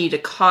ability to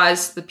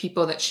cause the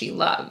people that she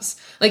loves,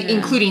 like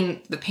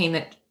including the pain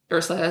that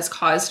Ursula has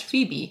caused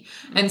Phoebe.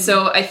 And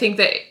so I think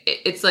that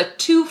it's like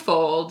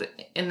twofold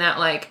in that,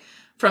 like,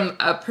 from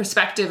a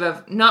perspective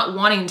of not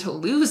wanting to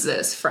lose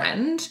this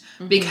friend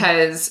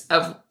because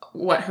of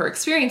what her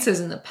experience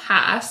is in the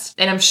past.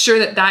 And I'm sure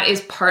that that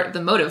is part of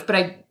the motive, but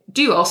I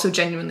do also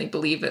genuinely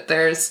believe that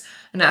there's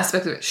an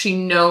aspect of it. She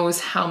knows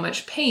how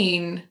much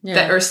pain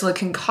that Ursula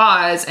can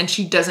cause, and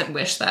she doesn't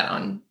wish that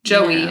on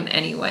Joey in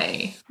any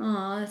way.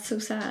 Oh, that's so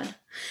sad.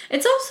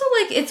 It's also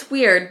like, it's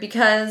weird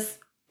because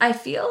I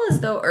feel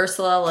as though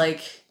Ursula,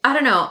 like, I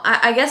don't know,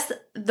 I guess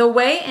the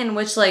way in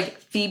which like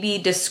Phoebe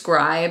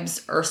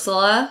describes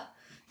Ursula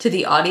to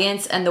the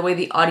audience and the way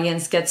the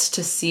audience gets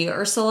to see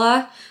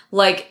Ursula,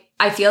 like,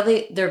 I feel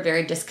they're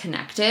very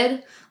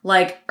disconnected.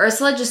 Like,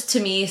 Ursula just,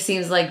 to me,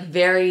 seems like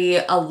very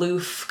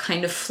aloof,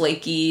 kind of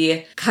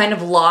flaky, kind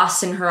of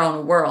lost in her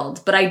own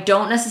world. But I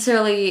don't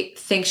necessarily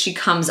think she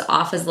comes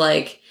off as,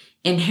 like,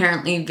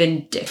 inherently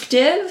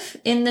vindictive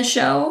in the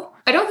show.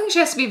 I don't think she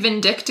has to be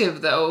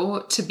vindictive,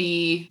 though, to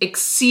be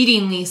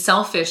exceedingly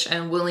selfish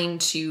and willing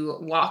to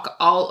walk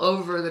all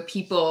over the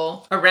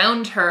people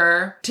around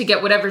her to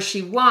get whatever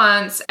she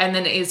wants, and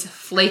then is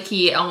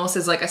flaky almost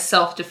as like a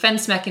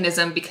self-defense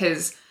mechanism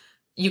because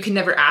you can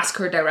never ask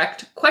her a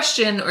direct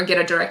question or get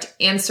a direct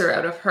answer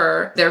out of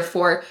her,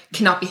 therefore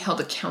cannot be held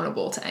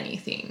accountable to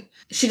anything.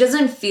 She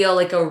doesn't feel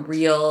like a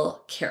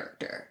real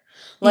character.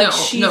 Like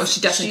she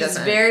definitely doesn't. She's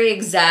very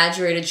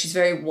exaggerated. She's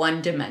very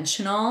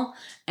one-dimensional.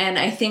 And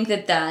I think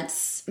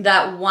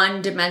that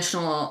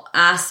one-dimensional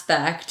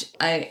aspect,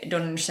 I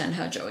don't understand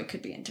how Joey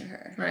could be into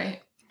her.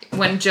 Right.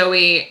 When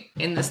Joey,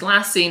 in this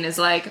last scene, is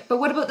like, but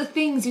what about the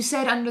things you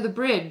said under the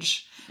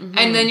bridge?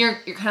 And then you're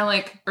kind of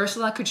like,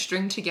 Ursula could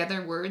string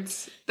together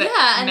words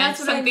that meant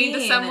something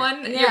to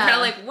someone. You're kind of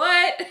like,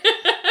 what?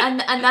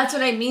 and that's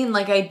what I mean.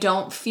 Like, I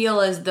don't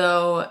feel as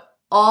though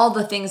all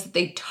the things that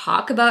they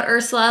talk about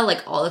Ursula,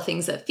 like all the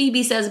things that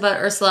Phoebe says about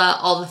Ursula,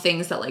 all the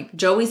things that like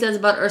Joey says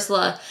about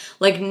Ursula,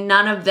 like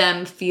none of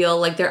them feel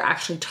like they're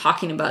actually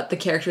talking about the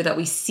character that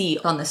we see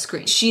on the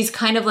screen. She's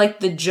kind of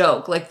like the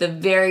joke, like the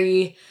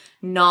very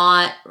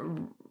not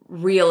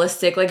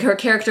realistic, like her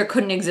character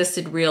couldn't exist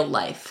in real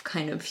life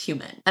kind of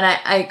human. And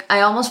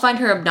I almost find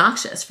her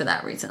obnoxious for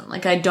that reason.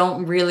 Like, I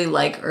don't really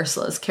like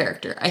Ursula's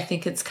character. I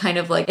think it's kind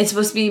of like, it's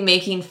supposed to be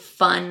making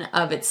fun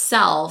of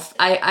itself.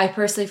 I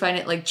personally find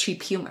it like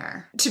cheap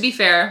humor. To be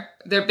fair,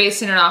 they're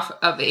basing it off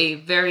of a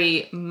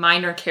very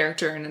minor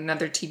character in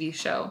another TV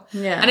show.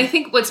 Yeah. And I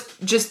think what's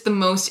just the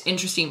most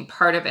interesting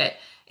part of it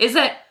is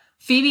that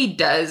Phoebe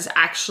does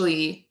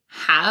actually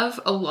have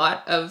a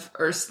lot of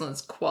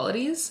Ursula's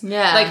qualities.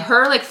 Yeah. Like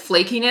her like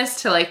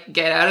flakiness to like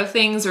get out of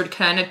things or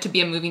kind of to be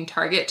a moving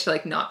target to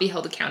like not be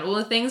held accountable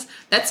to things.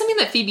 That's something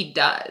that Phoebe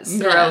does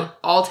throughout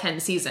all 10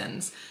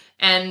 seasons.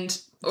 And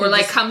or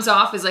like comes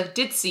off as like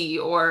ditzy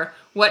or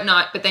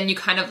whatnot, but then you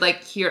kind of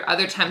like hear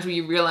other times where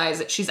you realize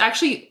that she's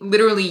actually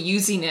literally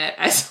using it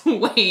as a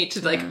way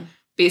to like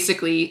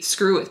basically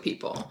screw with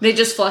people. They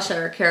just flesh out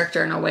her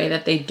character in a way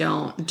that they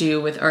don't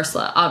do with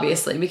Ursula,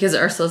 obviously, because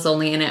Ursula's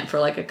only in it for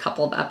like a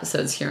couple of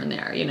episodes here and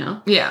there, you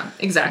know? Yeah,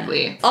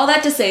 exactly. Yeah. All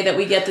that to say that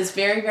we get this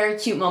very, very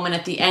cute moment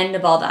at the end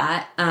of all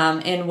that,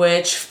 in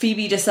which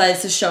Phoebe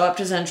decides to show up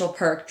to Central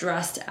Perk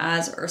dressed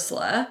as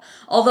Ursula.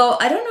 Although,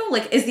 I don't know,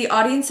 like, is the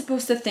audience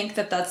supposed to think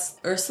that that's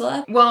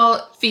Ursula?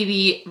 Well,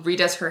 Phoebe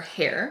redoes her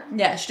hair.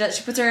 Yeah, she does.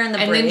 She puts her hair in the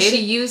braid. And then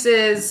she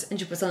uses... And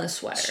she puts on the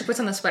sweater. She puts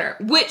on the sweater,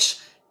 which...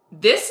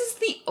 This is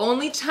the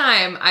only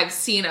time I've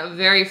seen a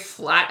very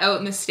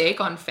flat-out mistake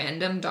on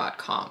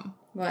fandom.com.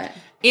 What?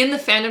 In the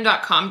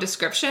fandom.com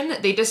description,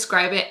 they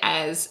describe it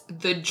as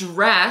the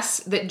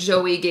dress that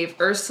Joey gave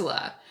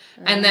Ursula.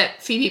 And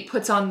that Phoebe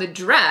puts on the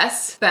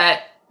dress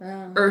that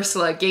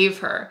Ursula gave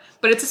her.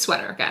 But it's a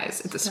sweater,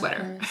 guys. It's a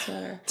sweater.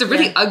 It's a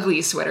really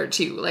ugly sweater,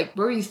 too. Like,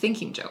 what were you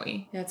thinking,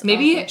 Joey? Yeah,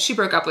 Maybe awful. She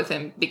broke up with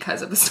him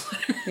because of the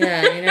sweater.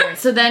 Yeah, you know.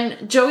 So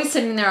then Joey's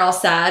sitting there all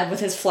sad with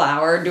his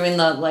flower, doing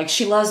the, like,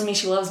 she loves me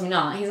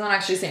not. He's not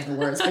actually saying the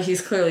words, but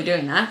he's clearly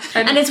doing that.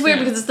 And it's weird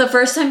because it's the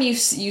first time you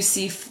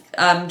see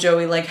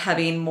Joey, like,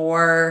 having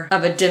more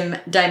of a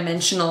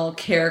dimensional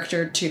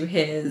character to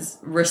his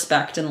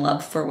respect and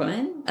love for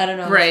women. I don't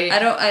know. Right. I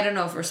don't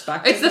know if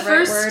respect It's is the the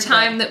right first word,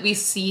 time that we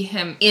see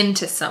him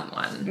into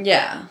someone.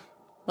 Yeah.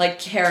 Like,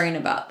 caring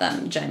about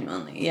them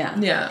genuinely. Yeah.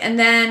 Yeah. And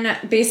then,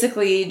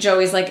 basically,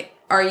 Joey's like,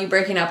 are you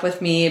breaking up with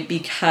me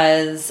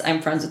because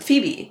I'm friends with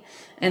Phoebe?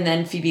 And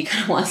then Phoebe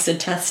kind of wants to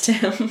test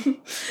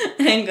him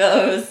and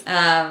goes...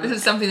 this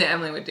is something that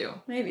Emily would do.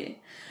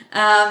 Maybe.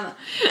 And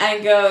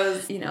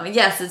goes, you know,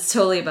 yes, it's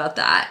totally about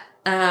that.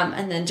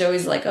 And then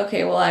Joey's like,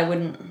 okay, well, I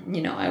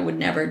would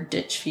never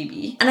ditch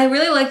Phoebe. And I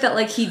really like that,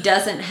 like, he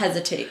doesn't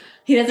hesitate.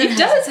 He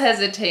does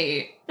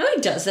hesitate. No,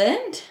 he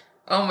doesn't.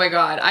 Oh my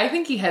god, I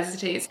think he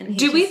hesitates. He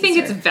Do we think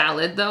it's her.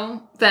 valid,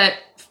 though, that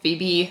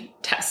Phoebe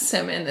tests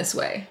him in this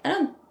way? I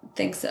don't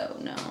think so,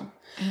 no.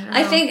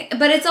 I think,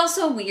 but it's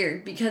also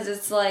weird because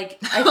it's like...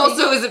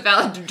 Also, is it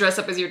valid to dress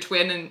up as your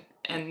twin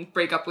and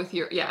break up with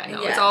your... Yeah,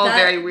 no, it's all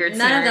very weird None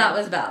scenario. of that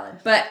was valid,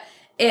 but...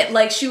 It,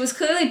 like, she was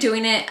clearly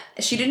doing it,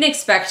 she didn't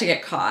expect to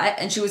get caught,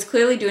 and she was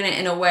clearly doing it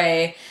in a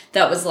way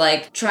that was,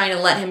 like, trying to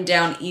let him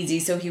down easy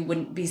so he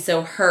wouldn't be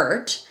so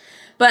hurt.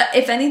 But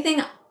if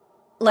anything,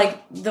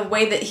 like, the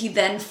way that he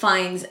then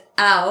finds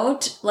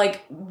out,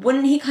 like,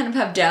 wouldn't he kind of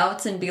have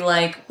doubts and be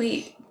like,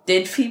 wait,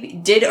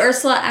 did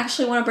Ursula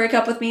actually want to break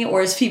up with me,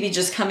 or is Phoebe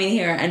just coming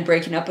here and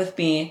breaking up with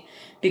me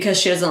because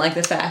she doesn't like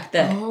the fact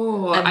that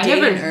I'm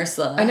dating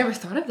Ursula? I never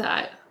thought of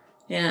that.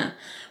 Yeah.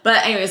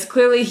 But anyways,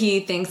 clearly he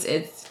thinks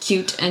it's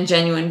cute and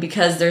genuine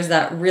because there's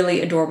that really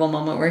adorable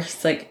moment where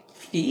he's like,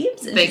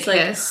 Phoebes? And they she's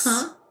kiss.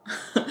 like,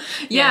 huh?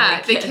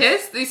 Yeah, they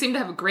kiss. They seem to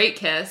have a great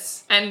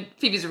kiss. And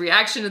Phoebe's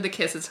reaction to the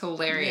kiss is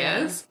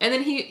hilarious. Yeah. And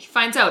then he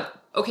finds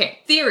out, okay,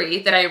 theory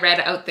that I read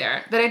out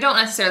there that I don't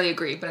necessarily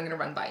agree, but I'm going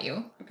to run by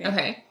you.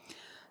 Okay.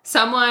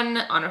 Someone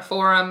on a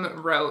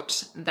forum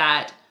wrote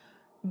that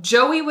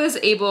Joey was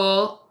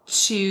able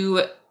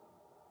to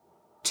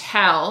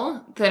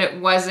tell that it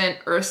wasn't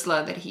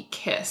Ursula that he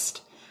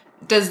kissed.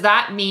 Does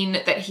that mean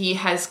that he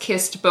has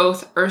kissed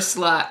both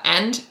Ursula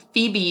and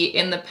Phoebe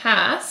in the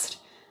past,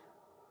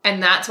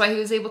 and that's why he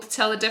was able to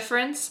tell the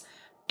difference?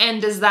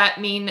 And does that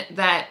mean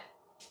that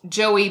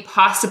Joey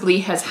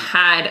possibly has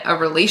had a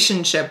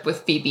relationship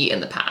with Phoebe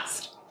in the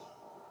past?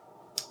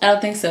 I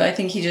don't think so. I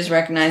think he just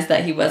recognized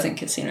that he wasn't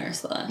kissing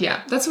Ursula.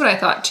 Yeah, that's what I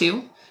thought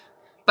too.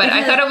 But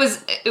I thought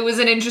it was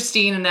an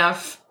interesting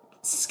enough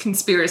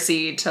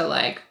conspiracy to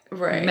like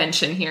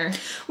mention here.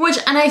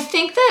 And I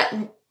think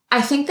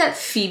that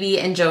Phoebe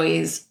and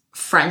Joey's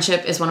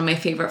friendship is one of my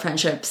favorite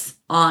friendships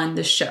on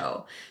the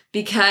show.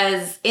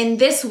 Because in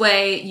this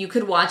way, you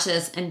could watch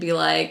this and be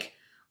like,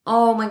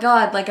 oh my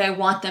god, like I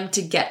want them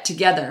to get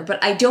together.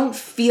 But I don't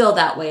feel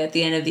that way at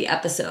the end of the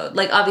episode.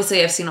 Like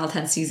obviously I've seen all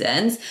 10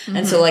 seasons. Mm-hmm.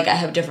 And so like I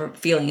have different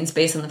feelings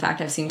based on the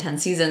fact I've seen 10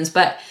 seasons.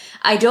 But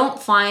I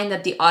don't find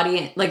that the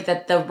audience, like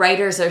that the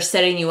writers are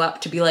setting you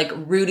up to be like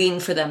rooting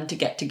for them to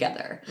get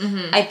together.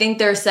 Mm-hmm. I think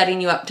they're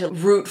setting you up to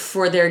root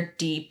for their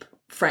deep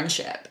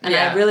friendship. And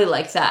I really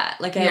like that.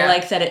 Like I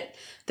like that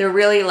they're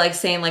really like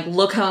saying like,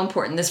 look how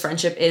important this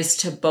friendship is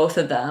to both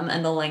of them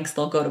and the lengths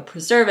they'll go to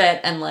preserve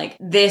it. And like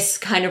this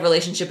kind of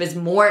relationship is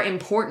more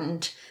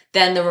important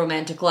than the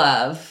romantic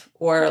love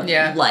or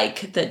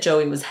like that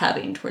Joey was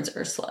having towards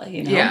Ursula,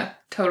 you know? Yeah,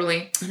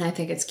 totally. And I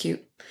think it's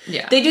cute.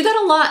 Yeah. They do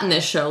that a lot in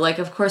this show. Like,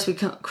 of course, we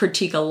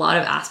critique a lot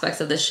of aspects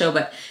of this show,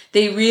 but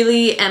they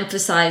really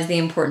emphasize the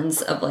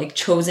importance of like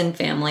chosen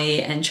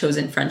family and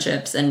chosen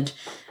friendships and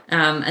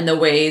the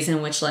ways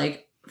in which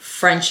like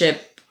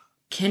friendship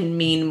can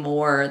mean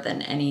more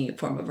than any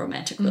form of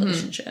romantic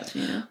relationship,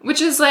 you know?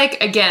 Which is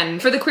like, again,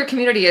 for the queer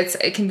community,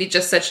 it can be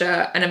just such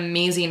an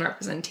amazing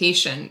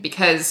representation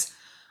because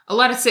a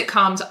lot of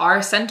sitcoms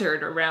are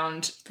centered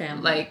around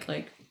family,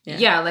 like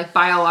like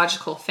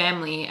biological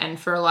family. And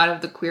for a lot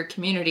of the queer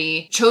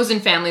community, chosen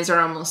families are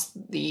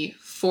almost the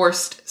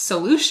forced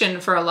solution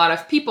for a lot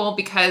of people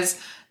because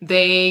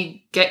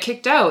they get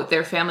kicked out.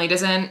 Their family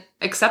doesn't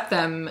accept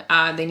them.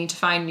 They need to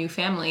find new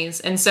families.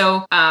 And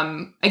so,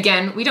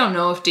 again, we don't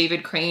know if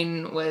David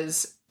Crane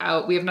was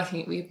out. We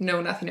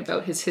know nothing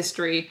about his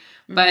history,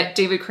 but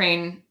David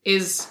Crane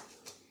is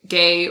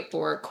gay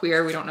or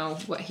queer. We don't know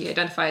what he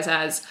identifies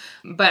as,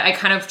 but I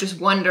kind of just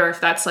wonder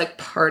if that's like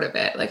part of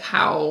it, like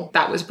how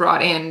that was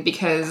brought in,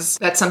 because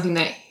that's something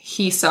that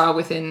he saw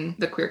within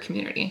the queer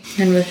community.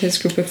 And with his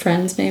group of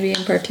friends, maybe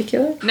in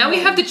particular. Now we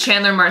have the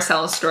Chandler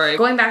Marcel story.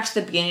 Going back to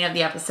the beginning of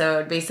the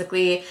episode,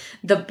 basically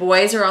the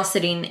boys are all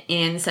sitting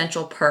in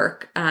Central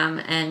Park,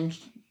 and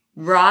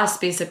Ross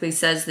basically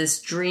says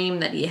this dream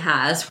that he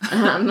has.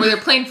 Where they're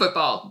playing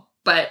football,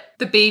 but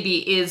the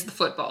baby is the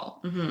football.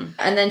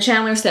 And then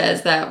Chandler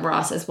says that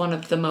Ross is one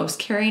of the most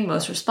caring,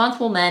 most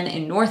responsible men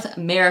in North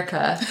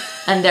America,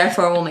 and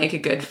therefore will make a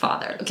good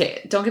father.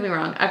 Okay, don't get me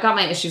wrong. I've got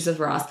my issues with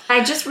Ross.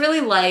 I just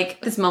really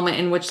like this moment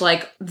in which,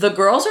 like, the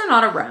girls are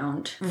not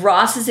around.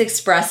 Ross is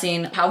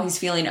expressing how he's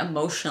feeling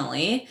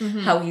emotionally,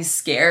 how he's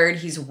scared,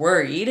 he's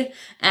worried,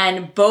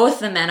 and both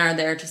the men are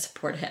there to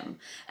support him.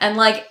 And,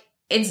 like,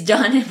 it's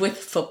done with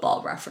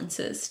football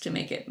references to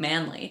make it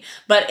manly,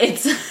 but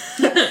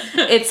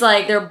it's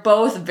like they're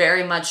both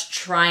very much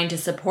trying to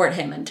support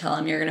him and tell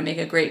him you're going to make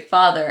a great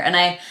father. And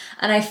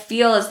I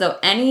feel as though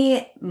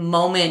any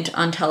moment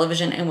on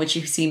television in which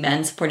you see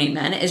men supporting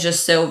men is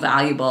just so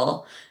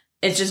valuable.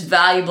 It's just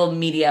valuable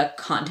media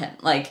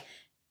content. Like,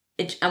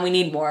 and we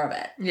need more of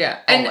it. Yeah.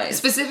 Always. And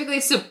specifically,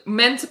 so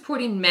men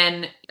supporting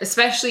men,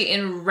 especially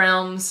in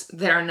realms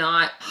that are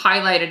not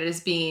highlighted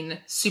as being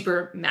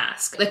super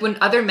masked. Like when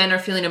other men are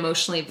feeling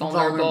emotionally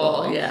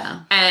vulnerable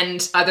yeah.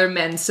 and other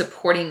men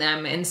supporting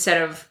them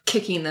instead of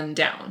kicking them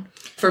down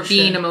for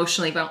being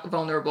emotionally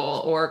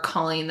vulnerable or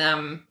calling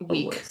them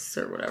weak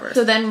or whatever.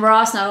 So then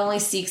Ross not only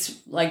seeks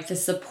like the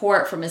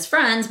support from his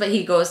friends, but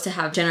he goes to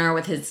have dinner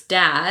with his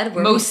dad.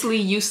 Mostly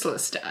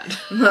useless dad.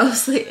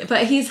 Mostly,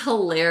 but he's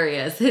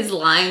hilarious. His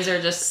lines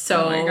are just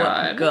so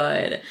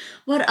good.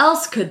 What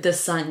else could the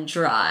sun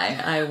dry?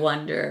 I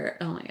wonder.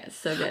 Oh my god,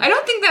 so good. I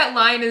don't think that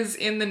line is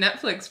in the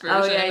Netflix version.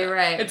 Oh yeah, you're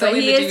right. It's but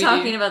only he the is DVD.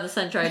 talking about the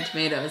sun-dried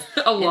tomatoes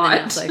a lot.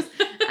 In the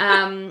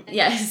Netflix.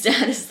 Yeah, his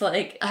dad is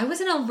like, I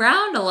wasn't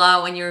around a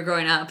lot when you were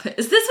growing up.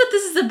 Is this what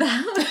this is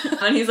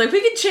about? And he's like,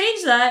 we can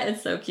change that.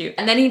 It's so cute.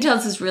 And then he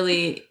tells this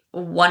really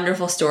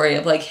wonderful story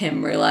of like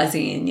him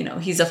realizing, you know,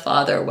 he's a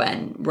father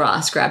when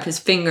Ross grabbed his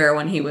finger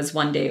when he was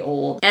 1 day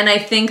old. And I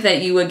think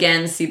that you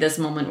again see this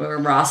moment where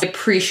Ross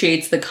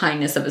appreciates the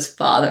kindness of his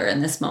father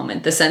in this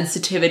moment, the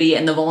sensitivity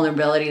and the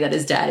vulnerability that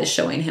his dad is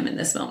showing him in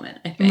this moment,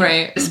 I think.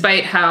 Right.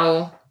 Despite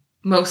how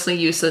mostly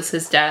useless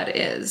his dad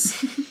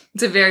is.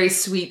 It's a very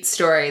sweet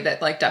story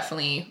that like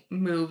definitely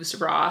moves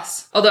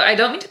Ross. Although I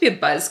don't mean to be a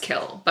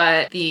buzzkill,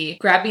 but the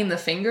grabbing the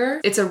finger,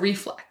 it's a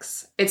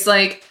reflex. It's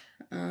like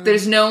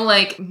there's no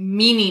like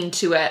meaning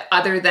to it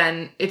other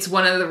than it's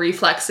one of the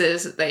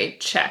reflexes that they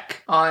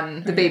check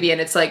on the baby,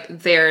 and it's like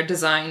they're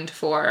designed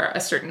for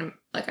a certain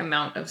like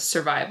amount of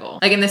survival.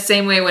 Like in the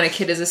same way when a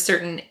kid is a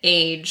certain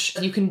age,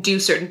 you can do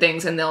certain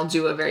things and they'll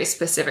do a very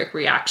specific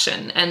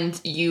reaction, and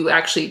you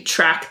actually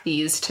track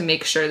these to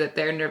make sure that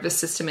their nervous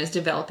system is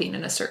developing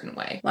in a certain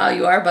way. Wow,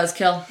 you are a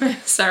buzzkill.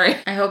 Sorry.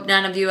 I hope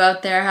none of you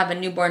out there have a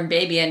newborn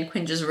baby and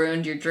Quinn just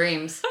ruined your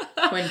dreams.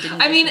 Quinn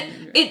didn't. I mean,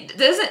 it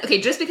doesn't,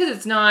 okay, just because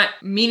it's not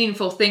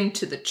meaningful thing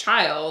to the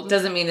child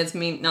doesn't mean it's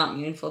not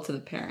meaningful to the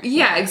parent.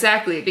 Yeah,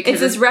 exactly.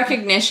 Because it's this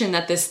recognition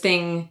that this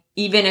thing,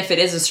 even if it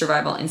is a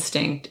survival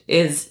instinct,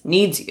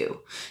 needs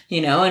you,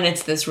 you know, and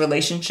it's this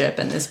relationship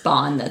and this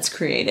bond that's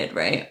created,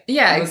 right?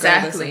 Yeah,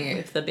 regardless exactly. of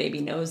if the baby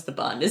knows the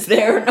bond is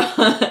there or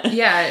not.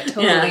 Yeah,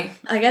 totally. Yeah.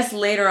 I guess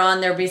later on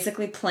they're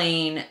basically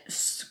playing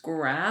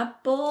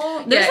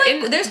Scrabble.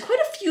 There's quite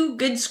a few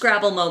good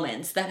Scrabble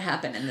moments that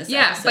happen in this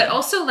episode. But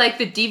also like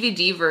the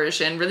DVD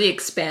version really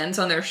expands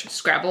on their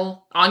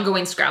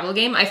ongoing Scrabble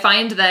game. I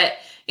find that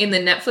in the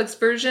Netflix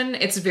version,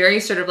 it's very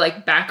sort of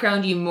like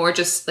background. You more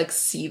just like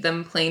see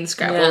them playing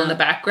Scrabble in the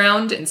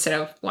background instead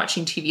of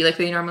watching TV like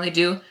they normally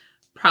do.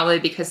 Probably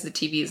because the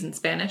TV is in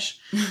Spanish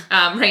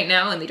right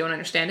now and they don't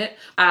understand it.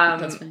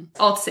 That's funny.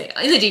 I'll say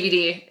in the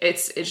DVD,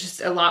 it's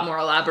just a lot more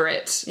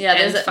elaborate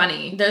and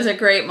funny. There's a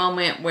great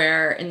moment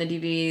where in the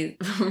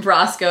DVD,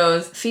 Ross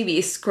goes, Phoebe,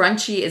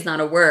 scrunchy is not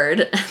a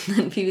word. And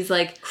then Phoebe's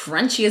like,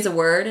 crunchy is a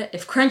word.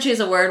 If crunchy is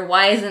a word,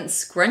 why isn't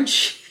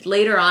scrunchy?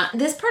 Later on,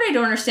 this part I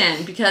don't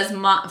understand because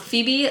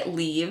Phoebe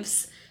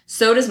leaves.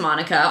 So does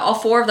Monica. All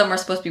four of them are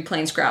supposed to be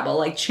playing Scrabble.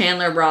 Like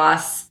Chandler,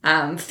 Ross,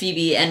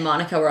 Phoebe, and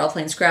Monica were all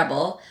playing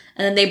Scrabble.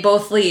 And then they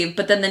both leave.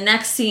 But then the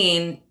next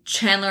scene,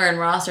 Chandler and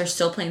Ross are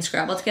still playing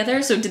Scrabble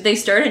together. So did they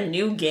start a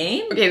new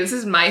game? Okay, this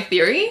is my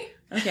theory.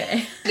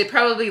 Okay. They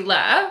probably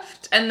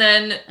left and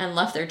then... And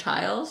left their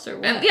tiles or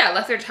what?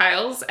 Left their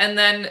tiles. And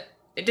then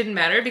it didn't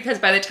matter because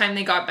by the time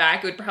they got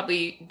back, it would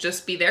probably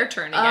just be their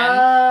turn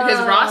again.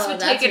 Because Ross would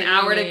take an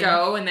hour to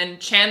go and then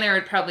Chandler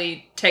would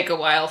probably take a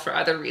while for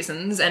other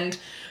reasons. And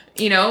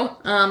you know?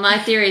 My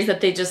theory is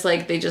that they just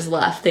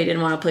left. They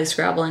didn't want to play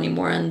Scrabble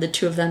anymore, and the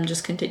two of them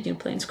just continued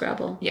playing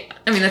Scrabble. Yeah.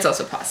 I mean, that's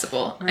also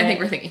possible. Right. I think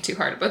we're thinking too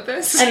hard about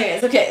this.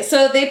 Anyways, okay,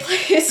 so they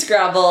play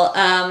Scrabble,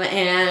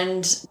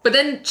 and... But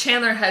then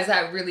Chandler has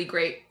that really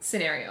great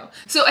scenario.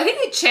 So I think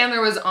that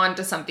Chandler was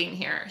onto something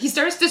here. He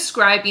starts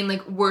describing,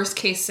 like, worst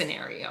case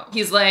scenario.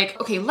 He's like,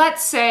 okay,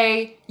 let's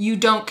say you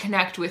don't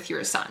connect with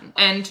your son,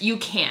 and you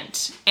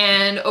can't.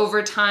 And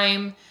over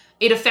time,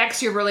 it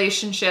affects your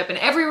relationship and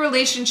every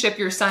relationship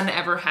your son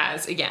ever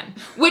has again.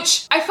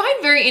 Which I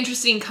find very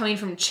interesting coming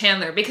from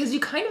Chandler, because you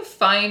kind of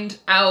find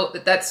out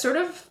that that's sort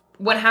of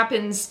what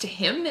happens to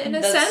him in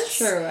a sense. That's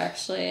true,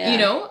 actually, yeah. You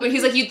know? But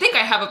he's like, you'd think I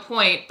have a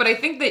point, but I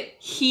think that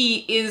he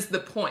is the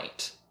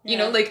point. You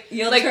know, like...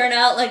 You'll turn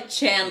out like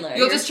Chandler.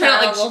 You'll just turn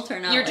out like... Will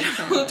turn out your like child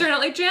Chandler. will turn out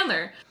like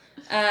Chandler.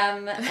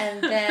 And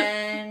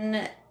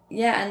then...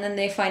 Yeah, and then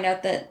they find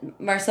out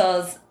that Marcel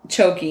is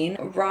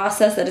choking. Ross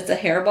says that it's a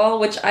hairball,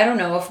 which I don't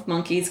know if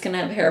monkeys can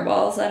have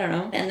hairballs. I don't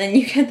know. And then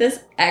you get this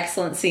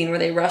excellent scene where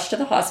they rush to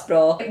the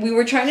hospital. We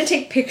were trying to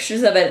take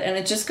pictures of it, and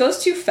it just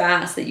goes too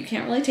fast that you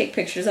can't really take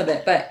pictures of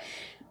it. But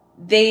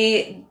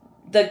they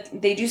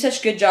do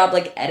such good job,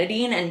 like,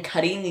 editing and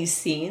cutting these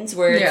scenes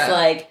where it's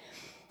like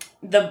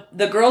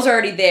the girl's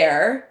already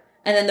there,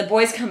 and then the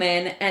boys come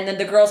in, and then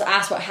the girls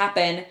ask what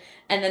happened,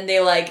 and then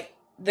they, like,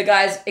 the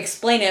guys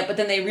explain it, but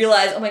then they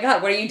realize, oh my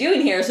god, what are you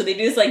doing here? So they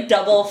do this, like,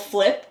 double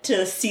flip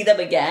to see them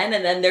again,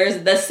 and then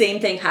there's the same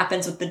thing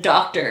happens with the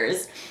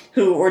doctors,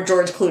 or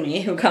George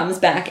Clooney, who comes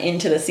back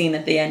into the scene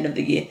at the end of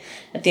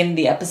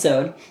the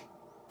episode.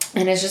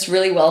 And it's just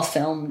really well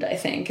filmed, I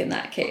think, in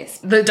that case.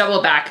 The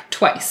double back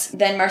twice.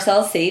 Then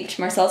Marcel's saved.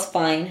 Marcel's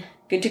fine.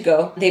 Good to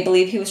go. They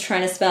believe he was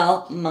trying to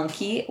spell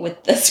monkey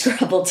with the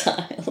Scrabble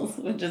tiles,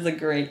 which is a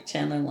great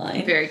Chandler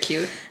line. Very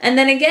cute. And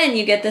then again,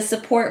 you get the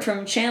support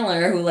from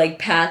Chandler, who, like,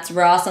 pats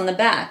Ross on the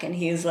back, and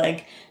he's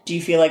like, do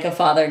you feel like a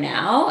father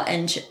now?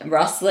 And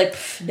Ross is like,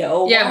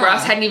 no. Yeah,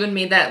 Ross hadn't even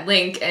made that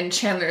link, and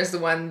Chandler's the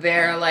one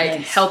there, like,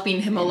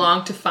 helping him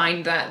along to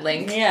find that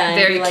link. Yeah.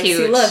 Very like, cute.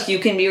 See, look, you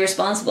can be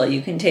responsible.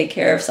 You can take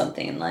care of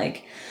something,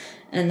 like...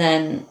 And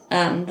then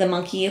the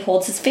monkey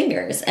holds his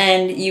fingers,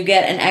 and you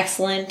get an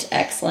excellent,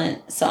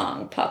 excellent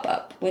song pop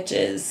up, which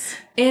is...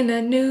 In a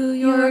New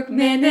York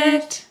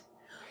minute,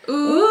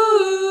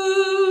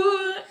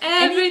 ooh,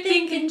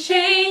 everything can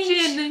change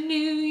in a New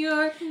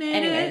York minute.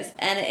 Anyways,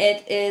 and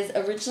it is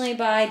originally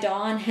by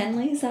Don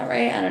Henley, is that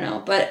right? I don't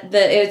know. But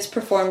it's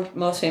performed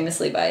most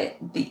famously by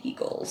the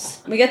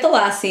Eagles. We get the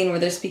last scene where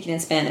they're speaking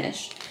in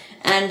Spanish,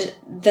 and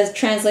the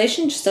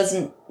translation just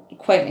doesn't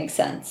quite make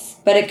sense.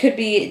 But it could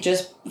be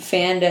just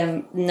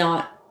fandom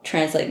not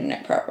translating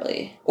it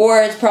properly.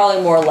 Or it's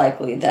probably more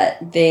likely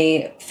that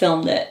they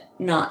filmed it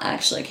not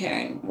actually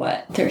caring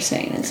what they're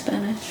saying in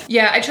Spanish.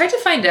 Yeah, I tried to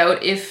find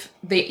out if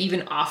they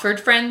even offered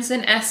Friends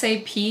in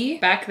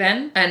SAP back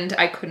then, and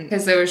I couldn't,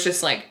 because there was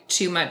just, like,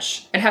 too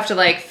much. I'd have to,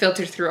 like,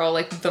 filter through all,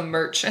 like, the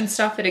merch and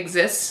stuff that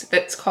exists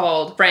that's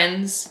called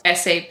Friends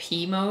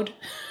SAP mode.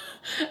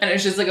 And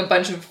it's just, like, a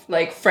bunch of,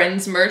 like,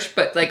 Friends merch,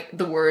 but, like,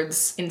 the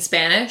words in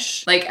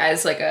Spanish, like,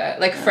 as, like,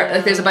 like,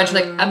 there's a bunch of,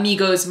 like,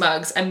 Amigos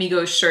mugs,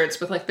 Amigos shirts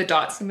with, like, the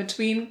dots in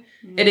between.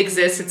 It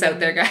exists. It's out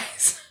there,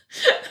 guys.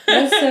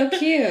 That's so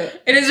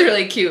cute. It is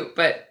really cute,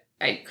 but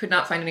I could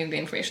not find any of the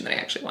information that I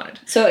actually wanted.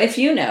 So if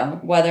you know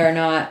whether or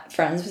not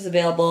Friends was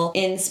available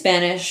in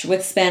Spanish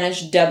with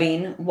Spanish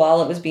dubbing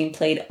while it was being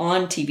played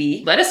on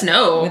TV. Let us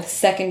know. With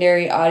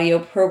secondary audio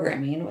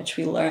programming, which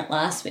we learned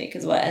last week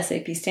is what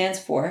SAP stands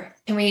for.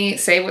 Can we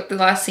say what the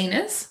last scene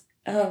is?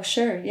 Oh,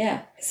 sure,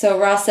 yeah. So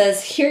Ross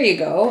says, here you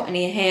go, and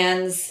he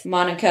hands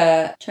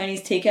Monica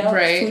Chinese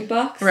takeout food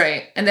box.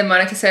 Right. And then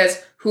Monica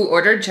says, who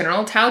ordered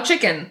General Tao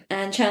chicken?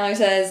 And Chandler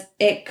says,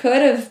 it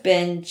could have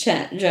been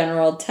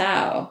General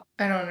Tao.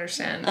 I don't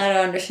understand. I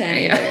don't understand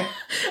either.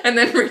 And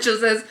then Rachel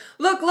says,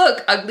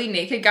 look, ugly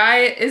naked guy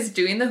is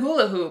doing the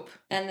hula hoop.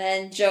 And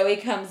then Joey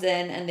comes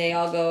in and they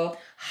all go,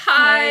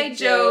 hi,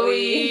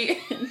 Joey.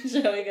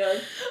 Joey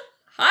goes,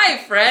 hi,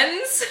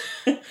 friends.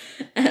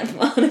 And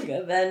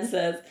Monica then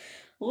says,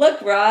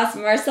 look, Ross,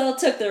 Marcel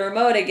took the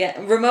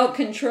remote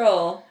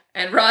control.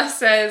 And Ross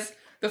says,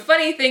 the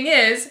funny thing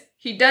is,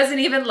 he doesn't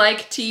even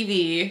like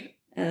TV.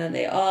 And then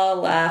they all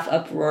laugh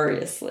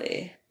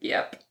uproariously.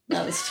 Yep.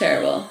 That was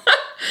terrible.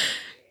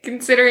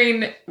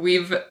 Considering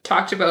we've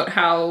talked about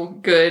how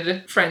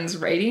good Friends'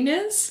 writing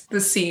is,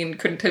 the scene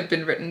couldn't have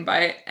been written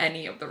by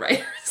any of the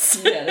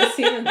writers. Yeah,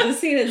 the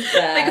scene is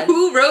bad. Like,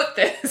 who wrote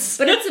this?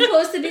 But it's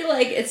supposed to be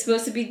like, it's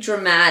supposed to be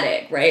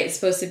dramatic, right? It's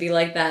supposed to be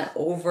like that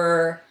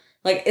over,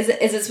 like, is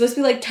it supposed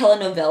to be like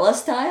telenovela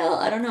style?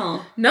 I don't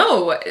know.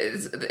 No,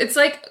 it's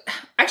like,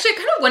 actually I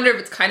kind of wonder if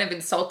it's kind of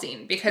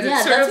insulting, because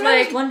it's sort that's of what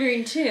like, I was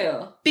wondering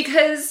too.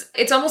 Because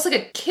it's almost like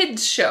a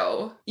kid's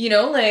show, you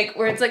know, like,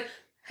 where it's like,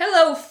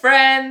 hello,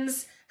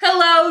 friends.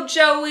 Hello,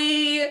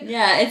 Joey.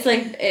 Yeah, it's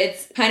like,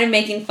 it's kind of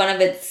making fun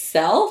of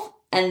itself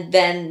and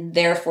then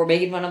therefore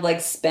making fun of, like,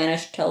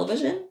 Spanish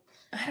television.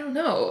 I don't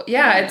know.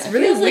 Yeah, it's It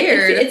really feels like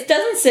weird. it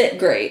doesn't sit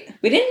great.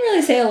 We didn't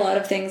really say a lot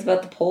of things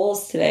about the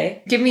polls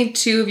today. Give me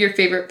 2 of your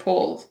favorite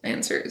poll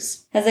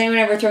answers. Has anyone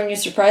ever thrown you a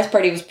surprise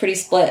party? It was pretty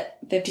split.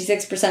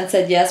 56%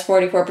 said yes,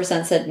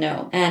 44% said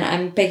no. And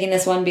I'm picking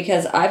this one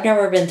because I've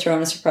never been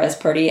thrown a surprise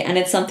party, and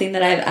it's something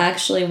that I've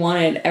actually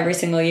wanted every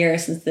single year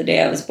since the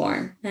day I was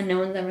born. And no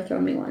one's ever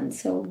thrown me one,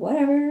 so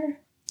whatever.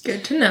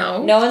 Good to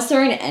know. No one's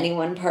throwing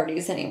anyone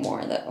parties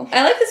anymore, though.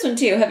 I like this one,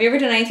 too. Have you ever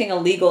done anything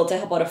illegal to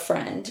help out a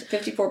friend?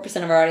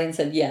 54% of our audience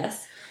said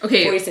yes.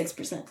 Okay.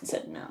 46%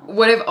 said no.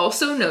 What I've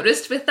also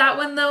noticed with that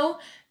one, though,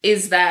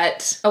 is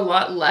that a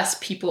lot less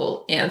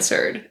people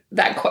answered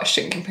that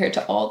question compared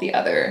to all the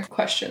other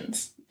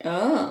questions.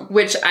 Oh.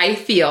 Which I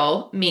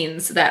feel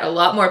means that a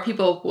lot more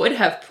people would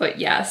have put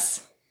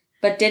yes.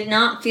 But did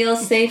not feel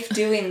safe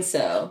doing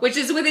so. Which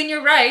is within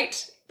your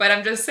right, but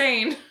I'm just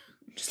saying.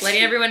 Just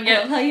letting everyone I get...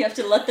 love how you have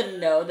to let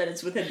them know that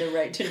it's within the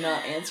right to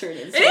not answer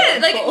it. It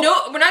is! Like,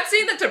 no, we're not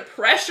saying that to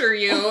pressure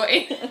you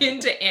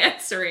into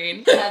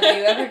answering. Have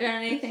you ever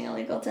done anything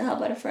illegal to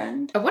help out a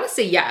friend? I want to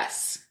say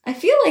yes. I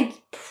feel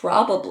like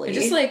probably. I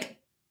just, like,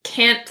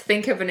 can't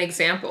think of an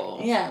example.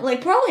 Yeah, like,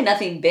 probably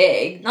nothing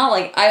big. Not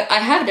like, I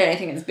haven't done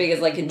anything as big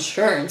as, like,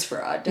 insurance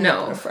fraud to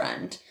help out a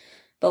friend.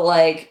 But,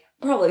 like,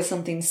 probably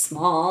something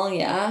small,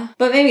 yeah.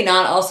 But maybe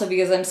not, also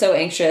because I'm so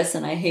anxious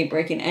and I hate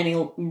breaking any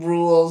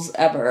rules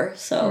ever.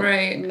 So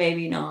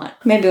maybe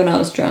not. Maybe when I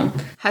was drunk.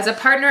 Has a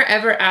partner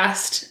ever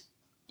asked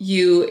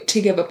you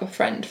to give up a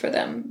friend for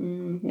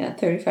them? Yeah,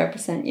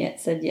 35%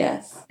 said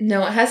yes.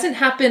 No, it hasn't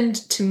happened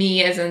to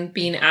me as in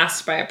being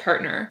asked by a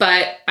partner.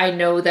 But I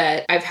know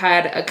that I've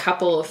had a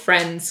couple of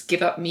friends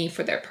give up me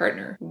for their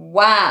partner.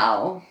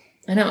 Wow.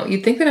 I know.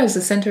 You'd think that I was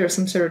the center of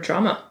some sort of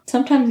drama.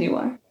 Sometimes you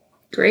are.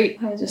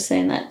 Great. I was just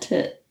saying that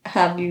to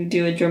have you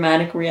do a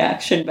dramatic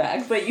reaction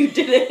back, but you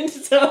didn't,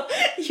 so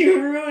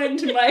you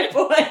ruined my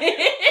point.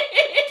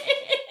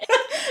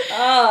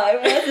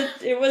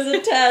 It was a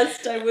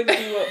test. I wouldn't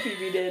do what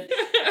Phoebe did.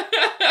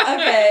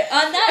 Okay,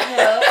 on that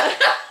note.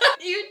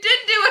 You did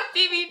do what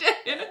Phoebe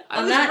did.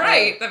 I was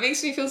right. That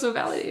makes me feel so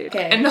validated.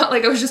 Okay. And not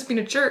like I was just being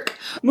a jerk.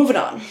 Moving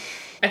on.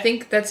 I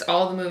think that's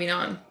all the moving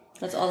on.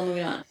 That's all the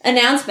moving on.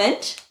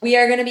 Announcement. We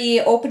are going to be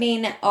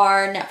opening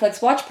our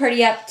Netflix watch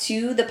party up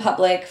to the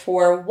public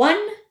for one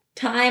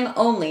time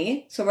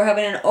only. So we're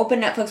having an open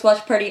Netflix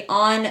watch party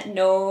on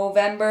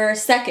November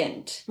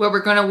 2nd. Where we're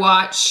going to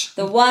watch...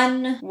 The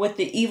one with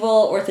the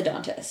evil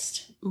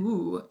orthodontist.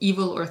 Ooh,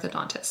 evil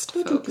orthodontist,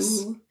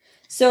 folks.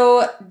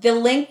 So the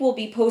link will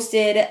be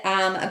posted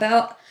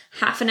about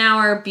half an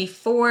hour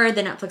before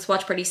the Netflix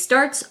watch party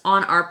starts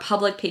on our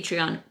public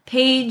Patreon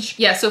page.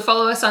 Yeah, so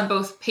follow us on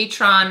both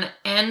Patreon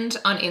and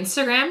on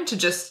Instagram to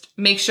just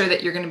make sure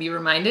that you're going to be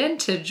reminded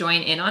to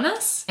join in on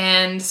us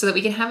and so that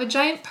we can have a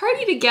giant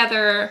party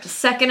together. The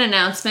second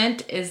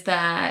announcement is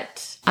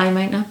that I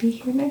might not be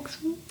here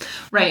next week.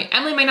 Right.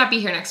 Emily might not be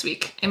here next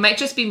week. It might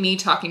just be me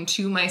talking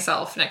to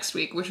myself next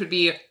week, which would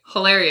be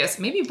hilarious.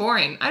 Maybe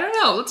boring. I don't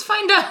know. Let's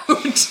find out.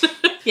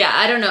 Yeah,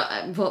 I don't know.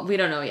 Well, we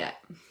don't know yet.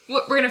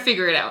 We're going to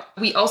figure it out.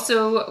 We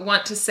also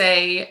want to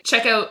say,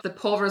 check out the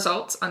poll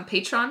results on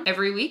Patreon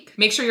every week.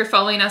 Make sure you're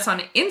following us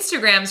on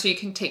Instagram so you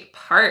can take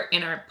part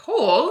in our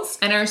polls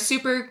and our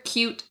super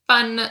cute,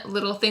 fun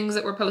little things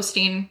that we're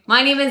posting.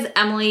 My name is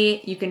Emily.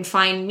 You can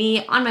find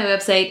me on my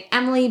website,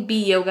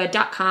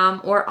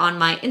 emilybyoga.com, or on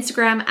my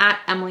Instagram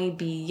at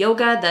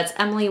emilybyoga. That's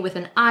Emily with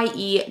an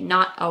I-E,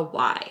 not a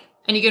Y.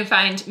 And you can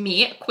find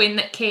me,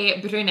 Quinn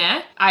K.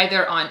 Brunet,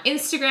 either on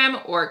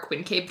Instagram or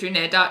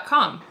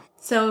quinnkbrunet.com.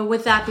 So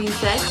with that being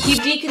said, keep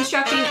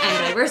deconstructing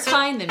and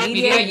diversifying the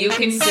media you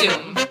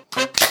consume.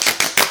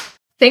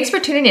 Thanks for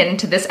tuning in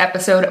to this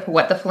episode of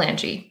What the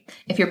Phalange.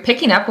 If you're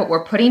picking up what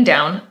we're putting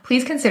down,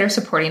 please consider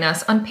supporting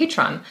us on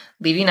Patreon,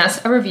 leaving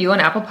us a review on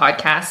Apple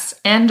Podcasts,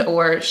 and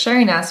or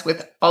sharing us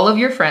with all of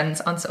your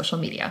friends on social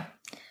media.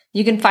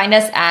 You can find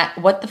us at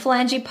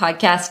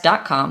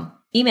whatthephalangepodcast.com,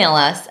 email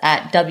us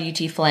at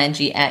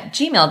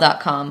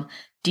wtphalange@gmail.com,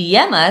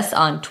 DM us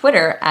on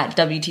Twitter at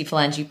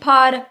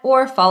WTPhalangepod,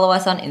 or follow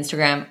us on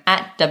Instagram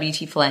at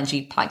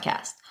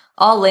WTPhalangepodcast.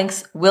 All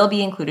links will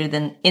be included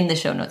in the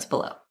show notes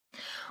below.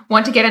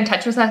 Want to get in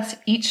touch with us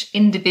each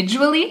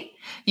individually?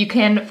 You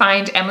can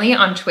find Emily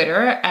on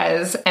Twitter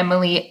as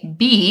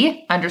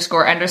EmilyB__, and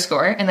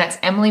that's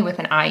Emily with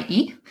an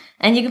I-E.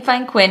 And you can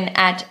find Quinn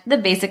at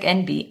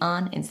TheBasicNB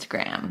on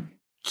Instagram.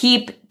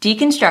 Keep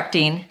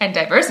deconstructing and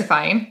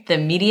diversifying the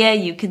media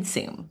you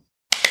consume.